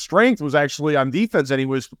the strength was actually on defense, and he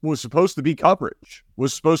was supposed to be coverage,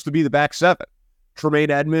 was supposed to be the back 7. Tremaine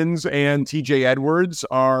Edmunds and TJ Edwards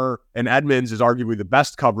and Edmunds is arguably the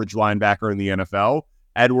best coverage linebacker in the NFL.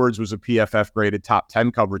 Edwards was a PFF graded top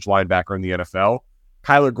 10 coverage linebacker in the NFL.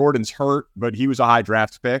 Kyler Gordon's hurt, but he was a high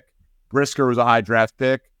draft pick. Brisker was a high draft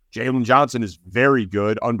pick. Jalen Johnson is very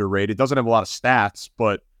good, underrated. Doesn't have a lot of stats,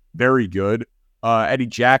 but very good. Eddie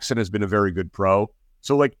Jackson has been a very good pro.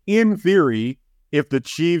 So, like, in theory, if the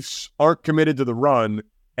Chiefs aren't committed to the run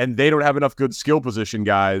and they don't have enough good skill position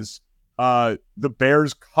guys, the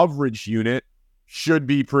Bears coverage unit should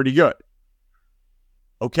be pretty good.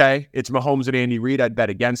 Okay, it's Mahomes and Andy Reid. I'd bet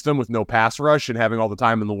against them with no pass rush and having all the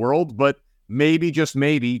time in the world, but maybe, just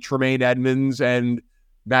maybe, Tremaine Edmunds and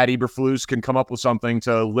Matt Eberflus can come up with something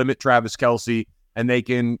to limit Travis Kelce, and they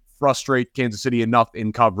can frustrate Kansas City enough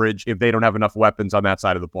in coverage if they don't have enough weapons on that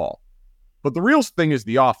side of the ball. But the real thing is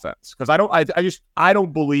the offense, because I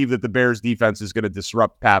don't believe that the Bears defense is going to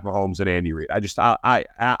disrupt Pat Mahomes and Andy Reid.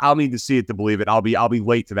 I'll need to see it to believe it. I'll be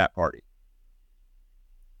late to that party.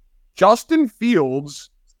 Justin Fields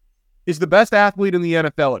is the best athlete in the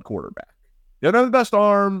NFL at quarterback. He doesn't have the best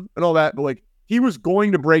arm and all that, but like, he was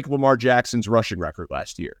going to break Lamar Jackson's rushing record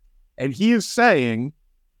last year. And he is saying,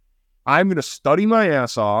 I'm going to study my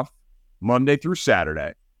ass off Monday through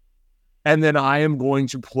Saturday, and then I am going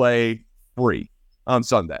to play free on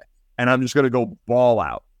Sunday. And I'm just going to go ball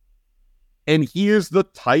out. And he is the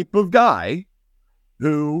type of guy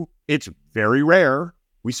who, it's very rare.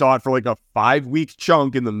 We saw it for like a 5-week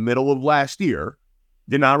chunk in the middle of last year.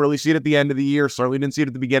 Did not really see it at the end of the year. Certainly didn't see it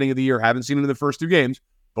at the beginning of the year. Haven't seen it in the first 2 games.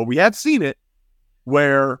 But we have seen it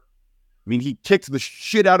where, he kicked the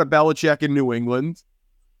shit out of Belichick in New England.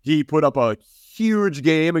 He put up a huge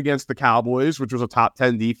game against the Cowboys, which was a top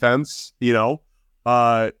 10 defense, you know.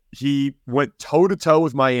 He went toe-to-toe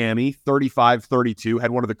with Miami, 35-32,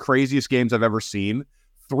 had one of the craziest games I've ever seen.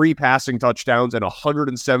 3 passing touchdowns and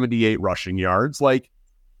 178 rushing yards. Like,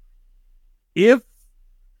 if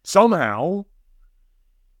somehow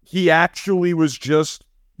he actually was just,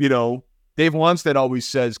 you know, Dave Wanstead always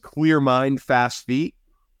says clear mind, fast feet.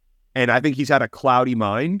 And I think he's had a cloudy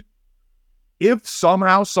mind. If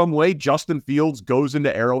somehow, some way, Justin Fields goes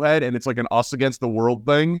into Arrowhead and it's like an us against the world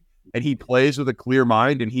thing, and he plays with a clear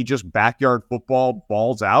mind and he just backyard football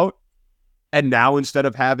balls out, and now instead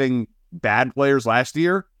of having bad players last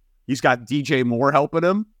year, he's got DJ Moore helping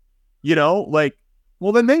him, you know, like,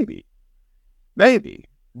 well, then maybe.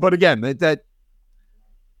 But again, that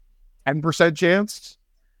 10% chance,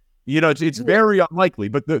 you know, it's very unlikely.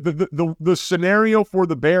 But the scenario for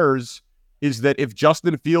the Bears is that if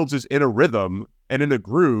Justin Fields is in a rhythm and in a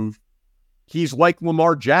groove, he's like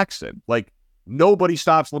Lamar Jackson. Like, nobody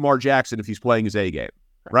stops Lamar Jackson if he's playing his A game,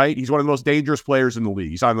 right? He's one of the most dangerous players in the league.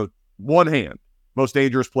 He's on the one hand, most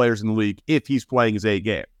dangerous players in the league if he's playing his A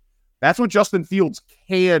game. That's what Justin Fields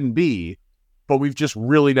can be, but we've just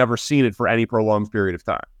really never seen it for any prolonged period of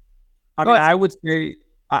time. I mean,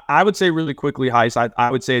 I would say really quickly, Heist, I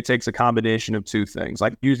would say it takes a combination of 2 things.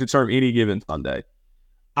 Like, use the term any given Sunday.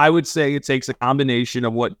 I would say it takes a combination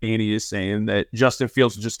of what Danny is saying, that Justin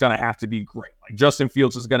Fields is just going to have to be great. Like, Justin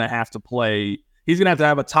Fields is going to have to play. He's going to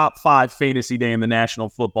have a top 5 fantasy day in the National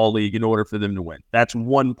Football League in order for them to win. That's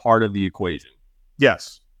one part of the equation.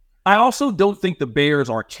 Yes. I also don't think the Bears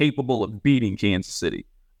are capable of beating Kansas City.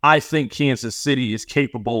 I think Kansas City is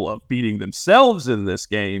capable of beating themselves in this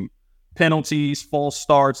game. Penalties, false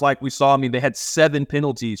starts, like we saw. I mean, they had 7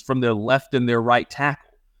 penalties from their left and their right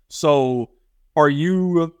tackle. So are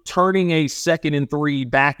you turning a 2nd and 3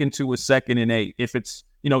 back into a 2nd and 8? If it's,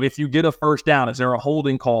 you know, if you get a first down, is there a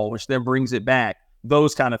holding call, which then brings it back?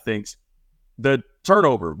 Those kind of things. The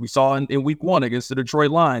turnover we saw in week 1 against the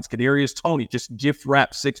Detroit Lions, Kadarius Toney just gift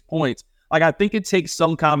wrapped 6 points. Like, I think it takes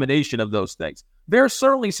some combination of those things. There are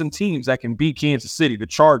certainly some teams that can beat Kansas City. The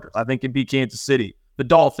Chargers, I think, can beat Kansas City. The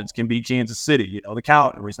Dolphins can beat Kansas City. You know, the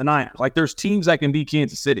Cowboys, the Niners. Like, there's teams that can beat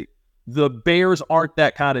Kansas City. The Bears aren't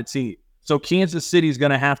that kind of team. So Kansas City is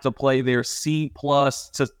going to have to play their C+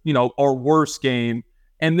 to, you know, or worse game.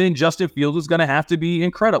 And then Justin Fields is going to have to be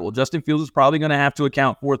incredible. Justin Fields is probably going to have to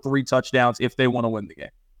account for 3 touchdowns if they want to win the game.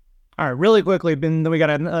 All right, really quickly, then we got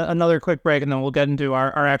another quick break, and then we'll get into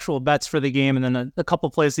our actual bets for the game, and then a couple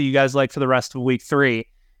plays that you guys like for the rest of week 3.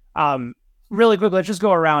 Really quickly, let's just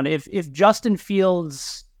go around. If Justin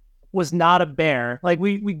Fields was not a Bear, like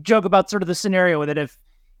we joke about sort of the scenario that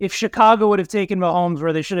if Chicago would have taken Mahomes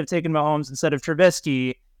where they should have taken Mahomes instead of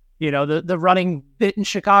Trubisky, you know, the running bit in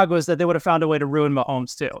Chicago is that they would have found a way to ruin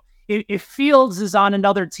Mahomes too. If Fields is on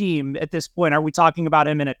another team at this point, are we talking about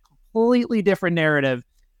him in a completely different narrative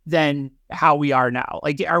than how we are now?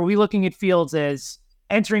 Like, are we looking at Fields as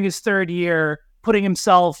entering his 3rd year, putting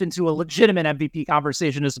himself into a legitimate MVP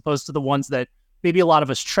conversation as opposed to the ones that maybe a lot of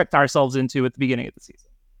us tricked ourselves into at the beginning of the season?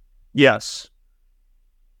 Yes.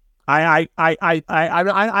 I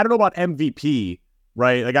don't know about MVP,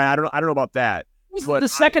 right? Like, I don't know about that. But the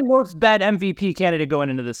second worst bet MVP candidate going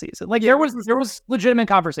into the season. Like, there was legitimate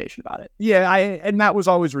conversation about it. Yeah, and that was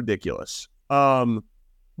always ridiculous.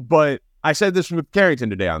 But I said this with Carrington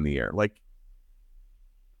today on the air. Like,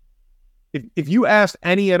 if you asked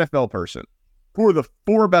any NFL person who are the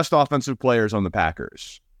 4 best offensive players on the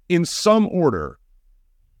Packers, in some order,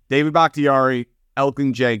 David Bakhtiari,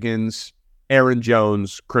 Elgin Jenkins, Aaron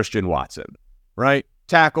Jones, Christian Watson, right?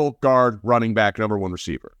 Tackle, guard, running back, number 1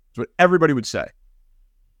 receiver. That's what everybody would say.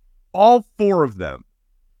 All 4 of them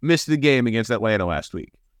missed the game against Atlanta last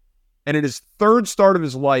week. And in his 3rd start of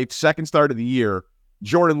his life, 2nd start of the year,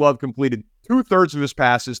 Jordan Love completed 2/3 of his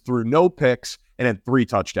passes, threw no picks, and had 3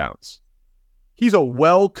 touchdowns. He's a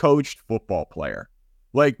well-coached football player.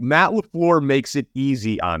 Like, Matt LaFleur makes it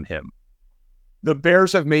easy on him. The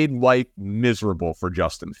Bears have made life miserable for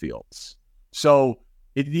Justin Fields. So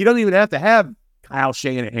you don't even have to have Kyle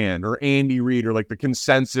Shanahan or Andy Reid or like the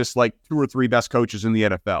consensus, like 2 or 3 best coaches in the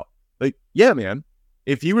NFL. Like, yeah, man,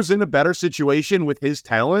 if he was in a better situation with his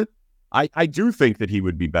talent, I do think that he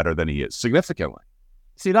would be better than he is significantly.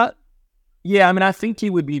 See that? Yeah, I mean, I think he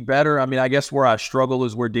would be better. I mean, I guess where I struggle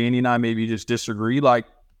is where Danny and I maybe just disagree. Like,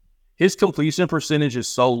 his completion percentage is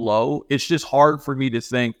so low, it's just hard for me to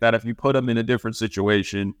think that if you put him in a different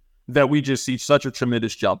situation, that we just see such a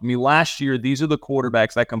tremendous jump. I mean, last year, these are the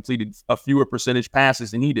quarterbacks that completed a fewer percentage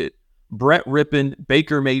passes than he did. Brett Rippon,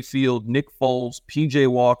 Baker Mayfield, Nick Foles, PJ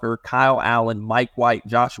Walker, Kyle Allen, Mike White,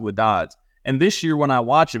 Joshua Dodds. And this year, when I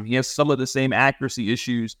watch him, he has some of the same accuracy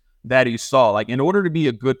issues that he saw. Like, in order to be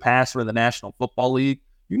a good passer in the National Football League,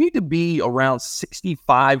 you need to be around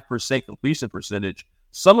 65% completion percentage.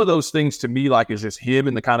 Some of those things to me, like, is just him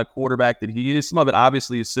and the kind of quarterback that he is. Some of it,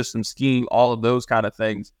 obviously, is system scheme, all of those kind of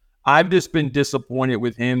things. I've just been disappointed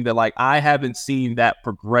with him that, like, I haven't seen that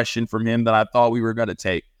progression from him that I thought we were going to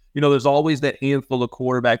take. You know, there's always that handful of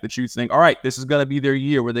quarterback that you think, all right, this is going to be their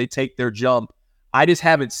year where they take their jump. I just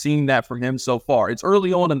haven't seen that from him so far. It's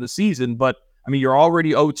early on in the season, but, I mean, you're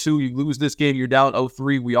already 0-2. You lose this game, you're down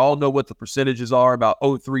 0-3. We all know what the percentages are about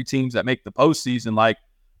 0-3 teams that make the postseason. Like,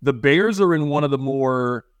 the Bears are in one of the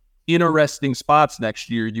more interesting spots next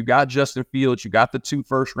year. You got Justin Fields. You got the 2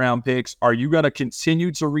 first-round picks. Are you going to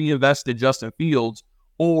continue to reinvest in Justin Fields,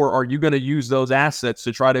 or are you going to use those assets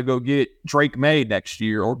to try to go get Drake May next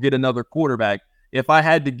year or get another quarterback? If I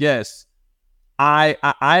had to guess, I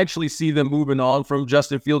actually see them moving on from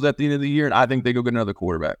Justin Fields at the end of the year, and I think they go get another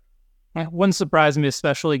quarterback. It wouldn't surprise me,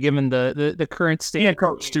 especially given the current state. And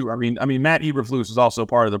coach, too. I mean, Matt Eberflus is also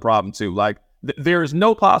part of the problem, too. Like, there is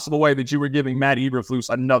no possible way that you were giving Matt Eberflus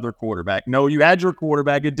another quarterback. No, you had your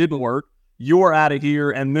quarterback. It didn't work. You're out of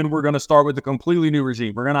here, and then we're going to start with a completely new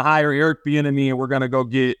regime. We're going to hire Eric Bieniemy, and we're going to go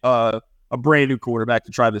get a brand new quarterback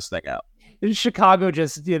to try this thing out. Chicago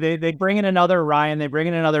just, they bring in another Ryan, they bring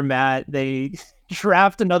in another Matt, they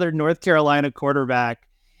draft another North Carolina quarterback,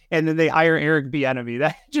 and then they hire Eric Bieniemy.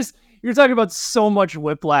 That just, you're talking about so much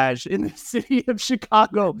whiplash in the city of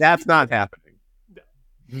Chicago. That's not happening.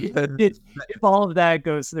 If all of that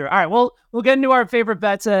goes through. All right, well, we'll get into our favorite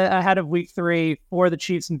bets ahead of week 3 for the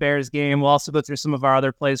Chiefs and Bears game. We'll also go through some of our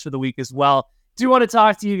other plays for the week as well. Do want to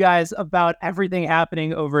talk to you guys about everything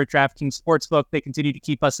happening over at DraftKings Sportsbook. They continue to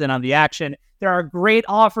keep us in on the action. There are great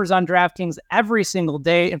offers on DraftKings every single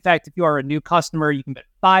day. In fact, if you are a new customer, you can bet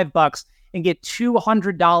 $5 and get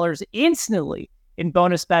 $200 instantly in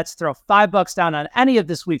bonus bets. Throw $5 down on any of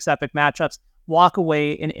this week's epic matchups. Walk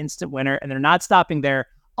away an instant winner, and they're not stopping there.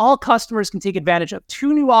 All customers can take advantage of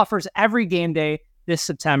 2 new offers every game day this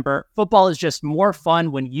September. Football is just more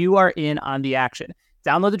fun when you are in on the action.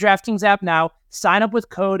 Download the DraftKings app now, sign up with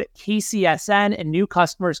code KCSN, and new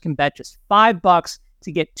customers can bet just $5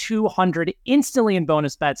 to get $200 instantly in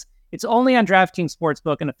bonus bets. It's only on DraftKings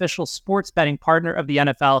Sportsbook, an official sports betting partner of the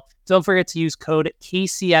NFL. Don't forget to use code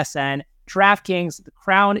KCSN. DraftKings, the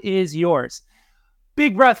crown is yours.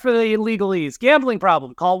 Big breath for the legalese. Gambling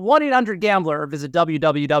problem? Call 1-800-GAMBLER or visit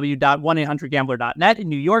www.1800gambler.net. In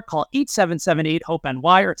New York, call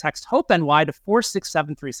 877-8-HOPE-NY or text HOPE-NY to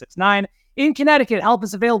 467-369. In Connecticut, help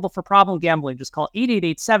is available for problem gambling. Just call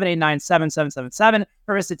 888-789-7777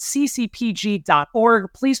 or visit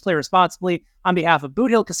ccpg.org. Please play responsibly. On behalf of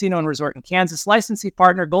Boot Hill Casino and Resort in Kansas, licensee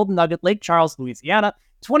partner Golden Nugget, Lake Charles, Louisiana.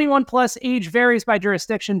 21 plus, age varies by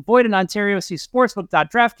jurisdiction, void in Ontario. See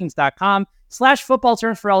sportsbook.draftkings.com/football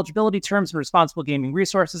terms for eligibility, terms, and responsible gaming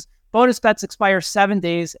resources. Bonus bets expire 7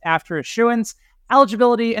 days after issuance.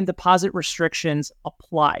 Eligibility and deposit restrictions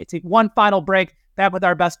apply. Take one final break. Back with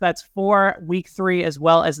our best bets for week 3, as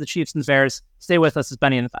well as the Chiefs and Bears. Stay with us as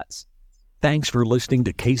Benny and the Bets. Thanks for listening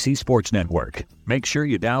to KC Sports Network. Make sure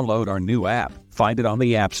you download our new app. Find it on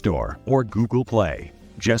the App Store or Google Play.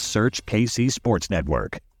 Just search KC Sports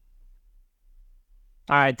Network.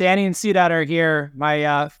 All right, Danny and C-Dot are here.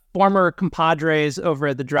 My former compadres over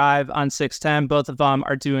at The Drive on 610. Both of them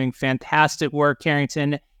are doing fantastic work.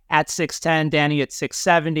 Carrington at 610, Danny at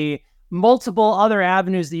 670. Multiple other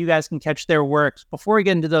avenues that you guys can catch their work. Before we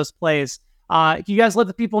get into those plays, can you guys let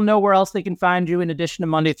the people know where else they can find you in addition to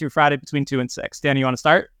Monday through Friday between 2 and 6? Danny, you want to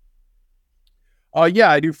start?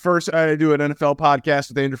 Yeah, I do an NFL podcast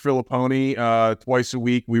with Andrew Filipponi twice a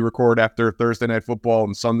week. We record after Thursday Night Football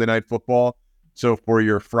and Sunday Night Football. So for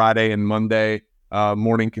your Friday and Monday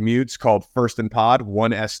morning commutes, called First and Pod,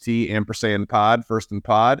 1ST &pod, First and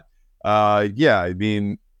Pod. Yeah, I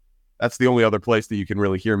mean, that's the only other place that you can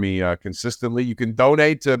really hear me consistently. You can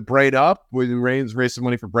donate to Brain Up. We raise some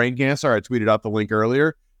money for brain cancer. I tweeted out the link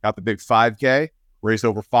earlier. Got the big 5K. Raised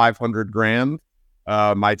over $500,000.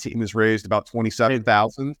 My team has raised about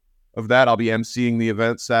 $27,000 of that. I'll be emceeing the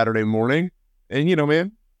event Saturday morning. And, you know,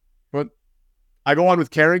 man, but I go on with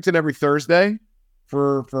Carrington every Thursday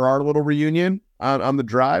for our little reunion on the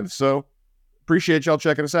Drive. So appreciate y'all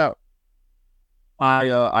checking us out.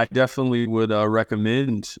 I definitely would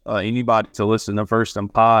recommend anybody to listen to First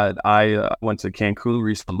and Pod. I went to Cancun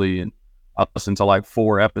recently and I listened to like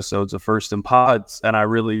 4 episodes of First and Pods, and I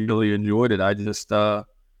really, really enjoyed it. I'm at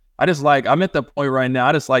the point right now,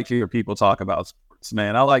 I just like hearing people talk about sports,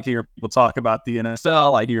 man. I like hearing people talk about the NFL. I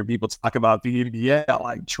like hearing people talk about the NBA. I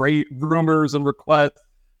like trade rumors and requests.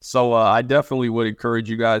 So I definitely would encourage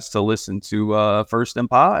you guys to listen to First and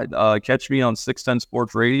Pod. Catch me on 610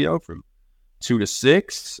 Sports Radio from 2 to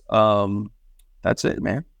 6. That's it,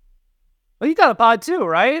 man. Well, you got a pod too,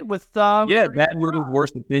 right? With Matt and Riddle's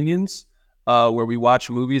Worst Opinions, where we watch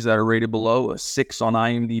movies that are rated below a 6 on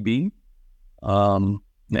IMDb.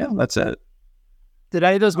 Yeah, that's it. Did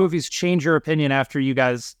any of those movies change your opinion after you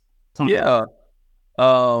guys talked? Yeah.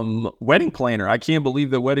 Wedding Planner. I can't believe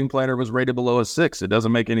that Wedding Planner was rated below a 6. It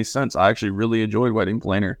doesn't make any sense. I actually really enjoyed Wedding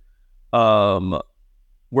Planner.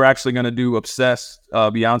 We're actually going to do Obsessed.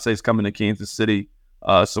 Beyonce's coming to Kansas City.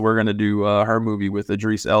 So we're going to do her movie with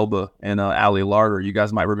Idris Elba and Ali Larter. You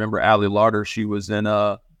guys might remember Ali Larter. She was in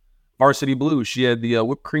Varsity Blues. She had the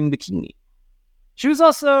whipped cream bikini. She was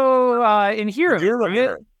also in Hero.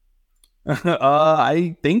 Right?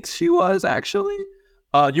 I think she was, actually.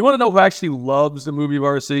 You want to know who actually loves the movie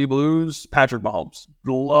Varsity Blues? Patrick Mahomes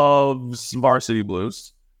loves Varsity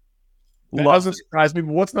Blues. That doesn't surprise me,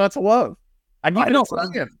 but what's not to love? I know.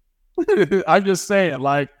 I'm just saying,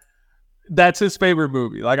 like, that's his favorite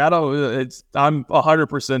movie. Like, I'm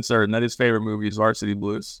 100% certain that his favorite movie is Varsity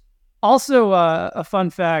Blues. Also, a fun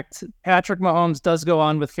fact, Patrick Mahomes does go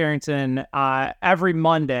on with Carrington every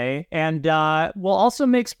Monday, and will also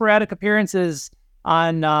make sporadic appearances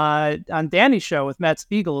on Danny's show with Matt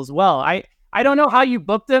Spiegel as well. I don't know how you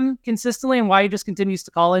booked him consistently and why he just continues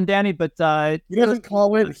to call in, Danny, but he doesn't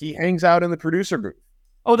call in. He hangs out in the producer group.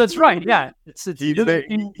 Oh, that's right. Yeah, he's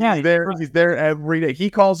there every day. He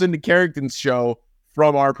calls into Carrington's show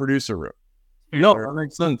from our producer room. No, that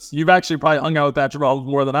makes sense. You've actually probably hung out with Patrick Mahomes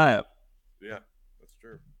more than I have. Yeah, that's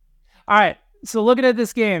true. All right. So looking at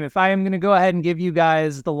this game, if I am going to go ahead and give you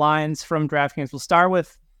guys the lines from DraftKings, we'll start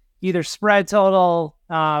with either spread total.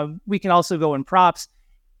 We can also go in props.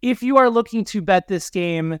 If you are looking to bet this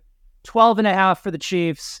game, 12.5 for the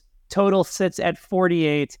Chiefs, total sits at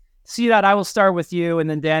 48. C-Dot, I will start with you, and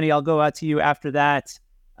then Danny, I'll go out to you after that.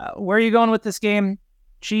 Where are you going with this game?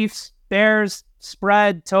 Chiefs, Bears,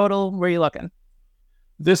 spread, total, where are you looking?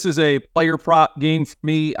 This is a player prop game for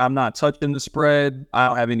me. I'm not touching the spread. I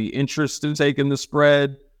don't have any interest in taking the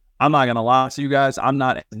spread. I'm not going to lie to you guys. I'm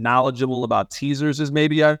not as knowledgeable about teasers as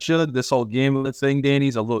maybe I should. This whole gambling thing,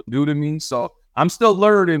 Danny's a little new to me. So I'm still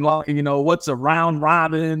learning, like, what's a round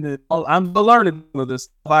robin. And I'm learning with this.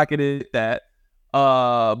 I can hit that.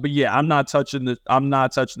 But yeah, I'm not touching the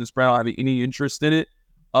spread. I don't have any interest in it.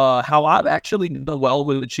 How I've actually done well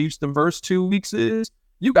with the Chiefs the first 2 weeks is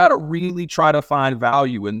you got to really try to find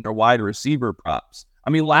value in their wide receiver props.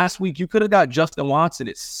 I mean, last week you could have got Justin Watson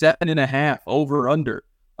at 7.5 over under.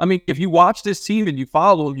 I mean, if you watch this team and you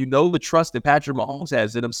follow him, you know the trust that Patrick Mahomes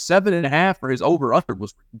has in him. 7.5 for his over under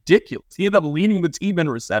was ridiculous. He ended up leading the team in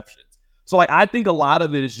receptions. So, like, I think a lot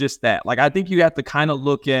of it is just that. Like, I think you have to kind of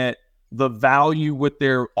look at the value with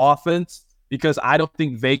their offense, because I don't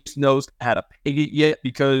think Vegas knows how to peg it yet,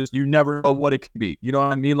 because you never know what it could be. You know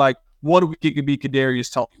what I mean? Like, 1 week it could be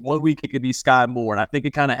Kadarius Toney. 1 week it could be Sky Moore. And I think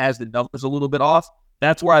it kind of has the numbers a little bit off.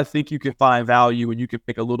 That's where I think you can find value and you can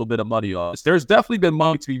make a little bit of money on this. There's definitely been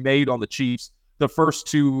money to be made on the Chiefs the first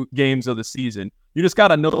 2 games of the season. You just got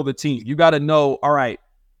to know the team. You got to know, all right,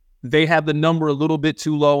 they have the number a little bit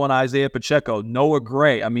too low on Isaiah Pacheco. Noah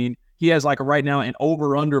Gray, I mean, he has like right now an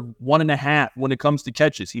over-under 1.5 when it comes to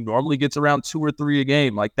catches. He normally gets around 2 or 3 a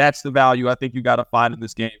game. Like, that's the value I think you got to find in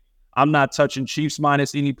this game. I'm not touching Chiefs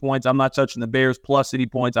minus any points. I'm not touching the Bears plus any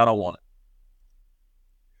points. I don't want it.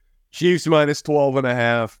 Chiefs minus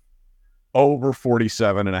 12.5, over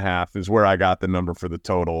 47.5 is where I got the number for the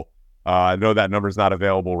total. I know that number's not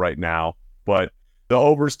available right now, but the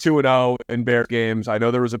over's 2-0 in Bears games. I know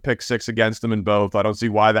there was a pick 6 against them in both. I don't see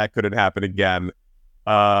why that couldn't happen again.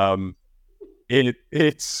 I think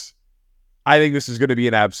this is going to be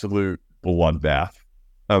an absolute bloodbath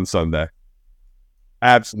on Sunday.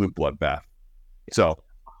 Absolute bloodbath. So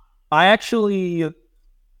I'm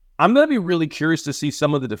going to be really curious to see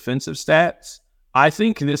some of the defensive stats. I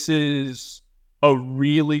think this is a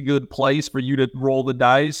really good place for you to roll the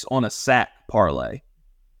dice on a sack parlay.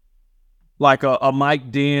 Like a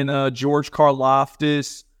Mike Dana, George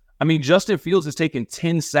Karlaftis. I mean, Justin Fields has taken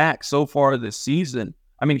 10 sacks so far this season.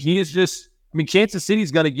 I mean, Kansas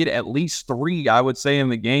City's going to get at least 3, I would say, in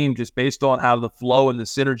the game, just based on how the flow and the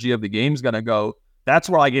synergy of the game's going to go. That's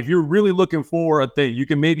where, like, if you're really looking for a thing, you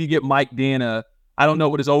can maybe get Mike Dana. I don't know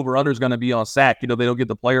what his over-under is going to be on sack. They don't get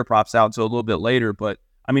the player props out until a little bit later. But,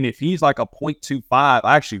 I mean, if he's like a 0.25,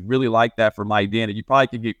 I actually really like that for Mike Dana. You probably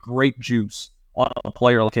could get great juice on a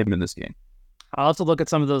player like him in this game. I'll have to look at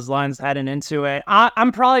some of ththose lines heading into it.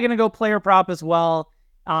 I'm probably going to go player prop as well,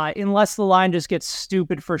 unless the line just gets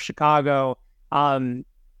stupid for Chicago. I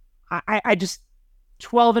just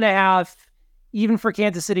 12.5, even for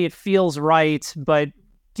Kansas City, it feels right, but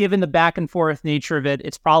given the back and forth nature of it,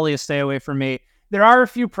 it's probably a stay away for me. There are a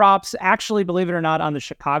few props, actually, believe it or not, on the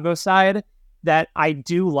Chicago side that I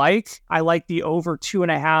do like. I like the over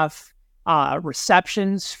 2.5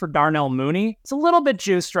 receptions for Darnell Mooney. It's a little bit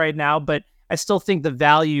juiced right now, but I still think the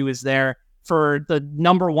value is there for the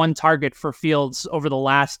number one target for Fields over the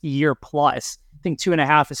last year plus. I think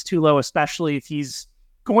 2.5 is too low, especially if he's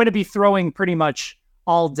going to be throwing pretty much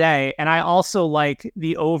all day. And I also like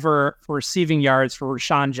the over for receiving yards for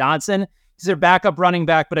Rashawn Johnson. He's their backup running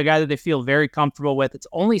back, but a guy that they feel very comfortable with. It's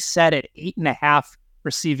only set at 8.5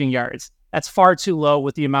 receiving yards. That's far too low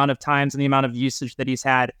with the amount of times and the amount of usage that he's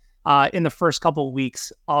had in the first couple of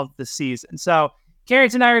weeks of the season. So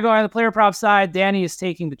Carrington and I are going on the player prop side. Danny is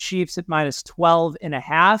taking the Chiefs at minus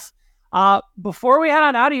 12.5. Before we head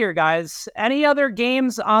on out of here, guys, any other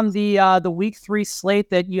games on the week 3 slate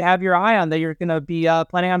that you have your eye on that you're going to be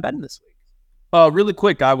planning on betting this week? Really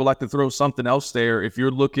quick, I would like to throw something else there. If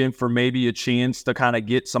you're looking for maybe a chance to kind of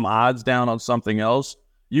get some odds down on something else,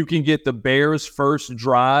 you can get the Bears first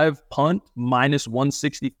drive punt minus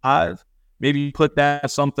 165. Maybe put that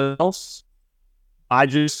as something else.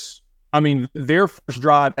 Their first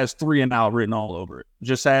drive has 3 and out written all over it.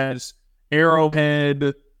 Just has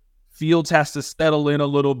Arrowhead. Fields has to settle in a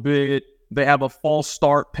little bit. They have a false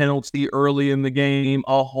start penalty early in the game,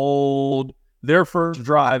 a hold. Their first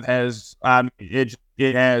drive has it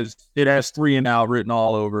has 3 and out written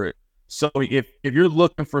all over it. So if you're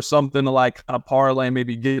looking for something to like kind of parlay,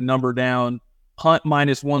 maybe get a number down, punt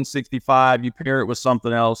minus 165, you pair it with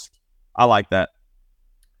something else. I like that.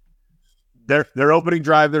 Their opening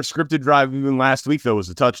drive, their scripted drive even last week, though, was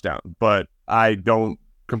a touchdown. But I don't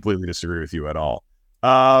completely disagree with you at all.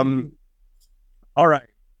 All right.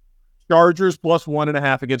 Chargers plus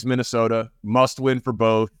 1.5 against Minnesota. Must win for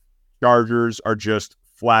both. Chargers are just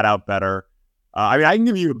flat out better. I can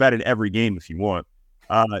give you a bet in every game if you want.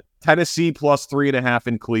 Tennessee plus 3.5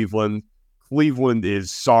 in Cleveland. Cleveland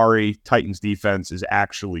is sorry. Titans defense is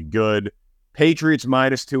actually good. Patriots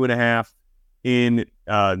minus 2.5 in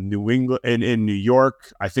New England and in New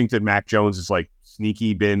York. I think that Mac Jones is like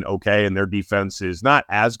sneaky been okay, and their defense is not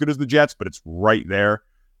as good as the Jets, but it's right there.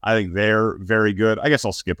 I think they're very good. I guess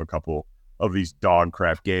I'll skip a couple of these dog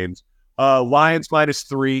crap games. Lions minus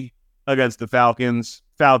 3 against the Falcons.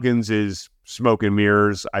 Falcons is smoke and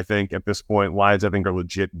mirrors, I think, at this point. Lions, I think, are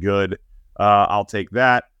legit good. I'll take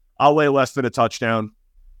that. I'll lay less than a touchdown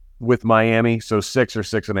with Miami, so 6 or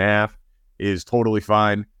 6.5 is totally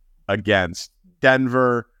fine against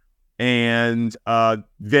Denver. And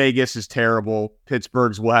Vegas is terrible.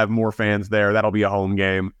 Pittsburgh's will have more fans there. That'll be a home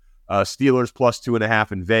game. Steelers plus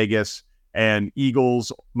 2.5 in Vegas. And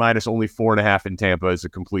Eagles minus only 4.5 in Tampa is a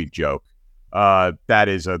complete joke. That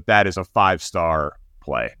is a 5-star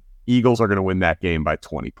play. Eagles are going to win that game by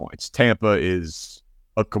 20 points. Tampa is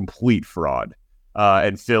a complete fraud.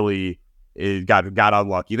 And Philly got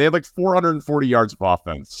unlucky. They had like 440 yards of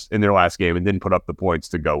offense in their last game and didn't put up the points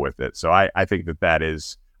to go with it. So I think that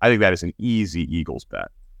is an easy Eagles bet.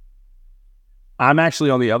 I'm actually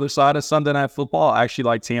on the other side of Sunday Night Football. I actually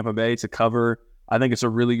like Tampa Bay to cover. I think it's a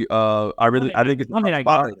really Monday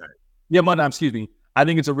night. Excuse me. I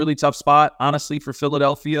think it's a really tough spot, honestly, for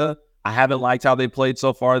Philadelphia. I haven't liked how they played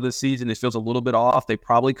so far this season. It feels a little bit off. They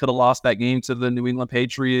probably could have lost that game to the New England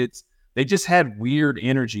Patriots. They just had weird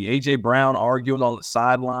energy. A.J. Brown arguing on the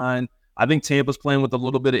sideline. I think Tampa's playing with a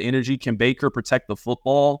little bit of energy. Can Baker protect the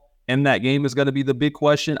football? And that game is going to be the big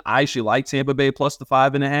question. I actually like Tampa Bay plus the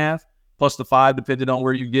 5.5, plus the 5, depending on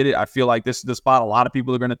where you get it. I feel like this is the spot a lot of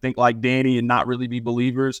people are going to think like Danny and not really be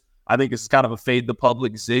believers. I think it's kind of a fade the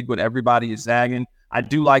public zig when everybody is zagging. I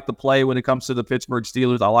do like the play when it comes to the Pittsburgh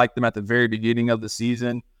Steelers. I like them at the very beginning of the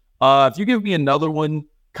season. If you give me another one,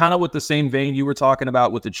 kind of with the same vein you were talking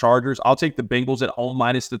about with the Chargers, I'll take the Bengals at home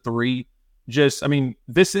minus the 3.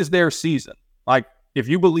 This is their season. Like, if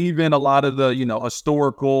you believe in a lot of the,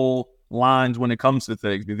 historical lines when it comes to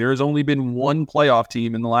things, there's only been one playoff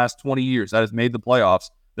team in the last 20 years that has made the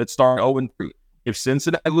playoffs that start 0-3. If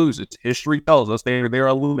Cincinnati loses, history tells us they're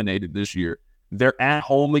eliminated this year. They're at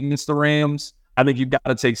home against the Rams. I think you've got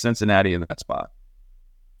to take Cincinnati in that spot.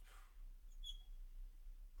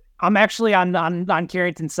 I'm actually on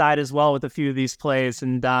Carrington's side as well with a few of these plays.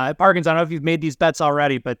 And Parkins, I don't know if you've made these bets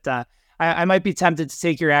already, but I might be tempted to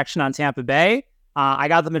take your action on Tampa Bay. I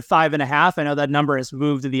got them at 5.5. I know that number has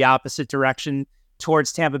moved in the opposite direction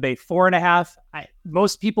towards Tampa Bay 4.5.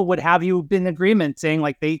 Most people would have you in agreement saying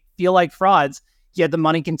like they feel like frauds, yet the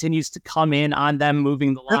money continues to come in on them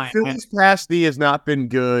moving the line. Philly's pass D has not been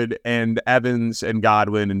good, and Evans and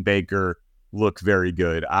Godwin and Baker look very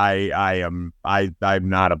good. I'm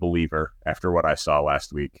not a believer after what I saw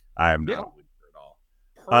last week. I am not a believer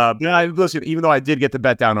at all. Listen, even though I did get the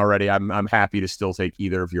bet down already, I'm happy to still take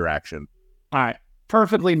either of your action. All right.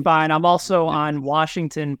 Perfectly fine. I'm also on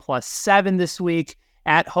Washington +7 this week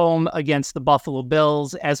at home against the Buffalo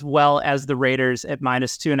Bills, as well as the Raiders at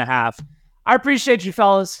 -2.5. I appreciate you,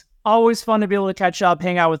 fellas. Always fun to be able to catch up,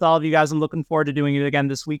 hang out with all of you guys. I'm looking forward to doing it again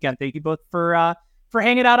this weekend. Thank you both for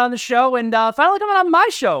hanging out on the show and finally coming on my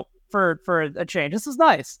show for a change. This is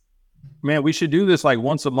nice. Man, we should do this like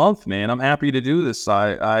once a month, man. I'm happy to do this.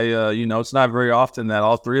 It's not very often that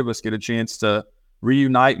all three of us get a chance to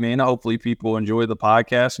reunite, man. Hopefully people enjoy the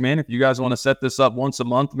podcast, man. If you guys want to set this up once a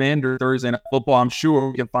month, man, during Thursday Night Football, I'm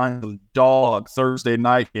sure we can find some dog Thursday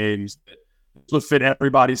night games that would fit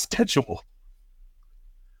everybody's schedule.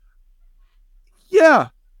 Yeah.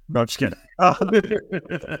 No, I'm just kidding.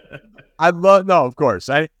 Of course.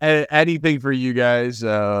 Anything for you guys.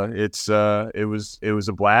 It was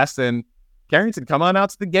a blast. And Carrington, come on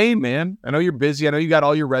out to the game, man. I know you're busy. I know you got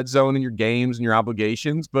all your red zone and your games and your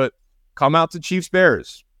obligations, but come out to Chiefs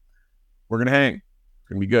Bears. We're going to hang. It's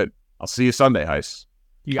going to be good. I'll see you Sunday, Heis.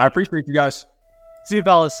 I appreciate you guys. See you,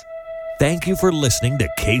 fellas. Thank you for listening to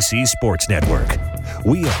KC Sports Network.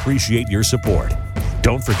 We appreciate your support.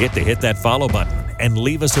 Don't forget to hit that follow button and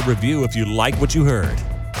leave us a review if you like what you heard.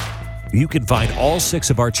 You can find all 6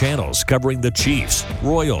 of our channels covering the Chiefs,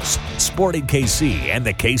 Royals, Sporting KC, and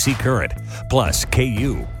the KC Current, plus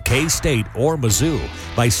KU, K-State, or Mizzou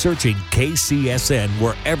by searching KCSN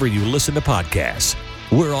wherever you listen to podcasts.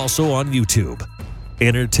 We're also on YouTube.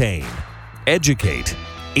 Entertain, educate,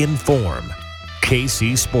 inform.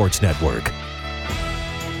 KC Sports Network.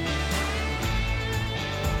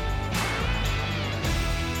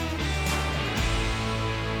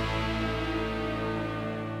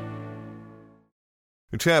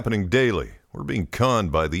 It's happening daily. We're being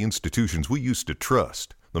conned by the institutions we used to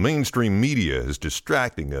trust. The mainstream media is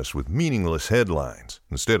distracting us with meaningless headlines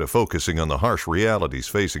instead of focusing on the harsh realities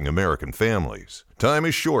facing American families. Time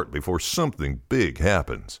is short before something big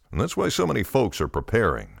happens, and that's why so many folks are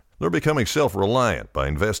preparing. They're becoming self-reliant by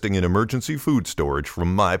investing in emergency food storage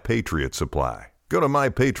from My Patriot Supply. Go to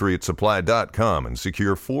MyPatriotSupply.com and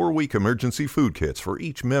secure 4-week emergency food kits for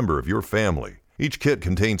each member of your family. Each kit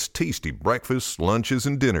contains tasty breakfasts, lunches,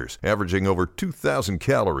 and dinners, averaging over 2,000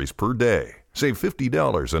 calories per day. Save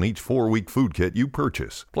 $50 on each 4-week food kit you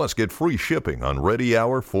purchase, plus get free shipping on Ready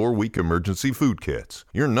Hour 4-week emergency food kits.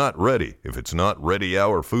 You're not ready if it's not Ready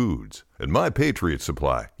Hour Foods. At My Patriot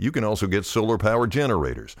Supply, you can also get solar power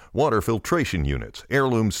generators, water filtration units,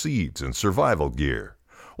 heirloom seeds, and survival gear.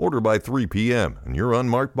 Order by 3 p.m. and your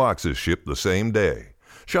unmarked boxes ship the same day.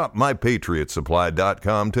 Shop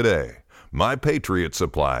MyPatriotSupply.com today.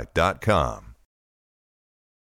 MyPatriotSupply.com.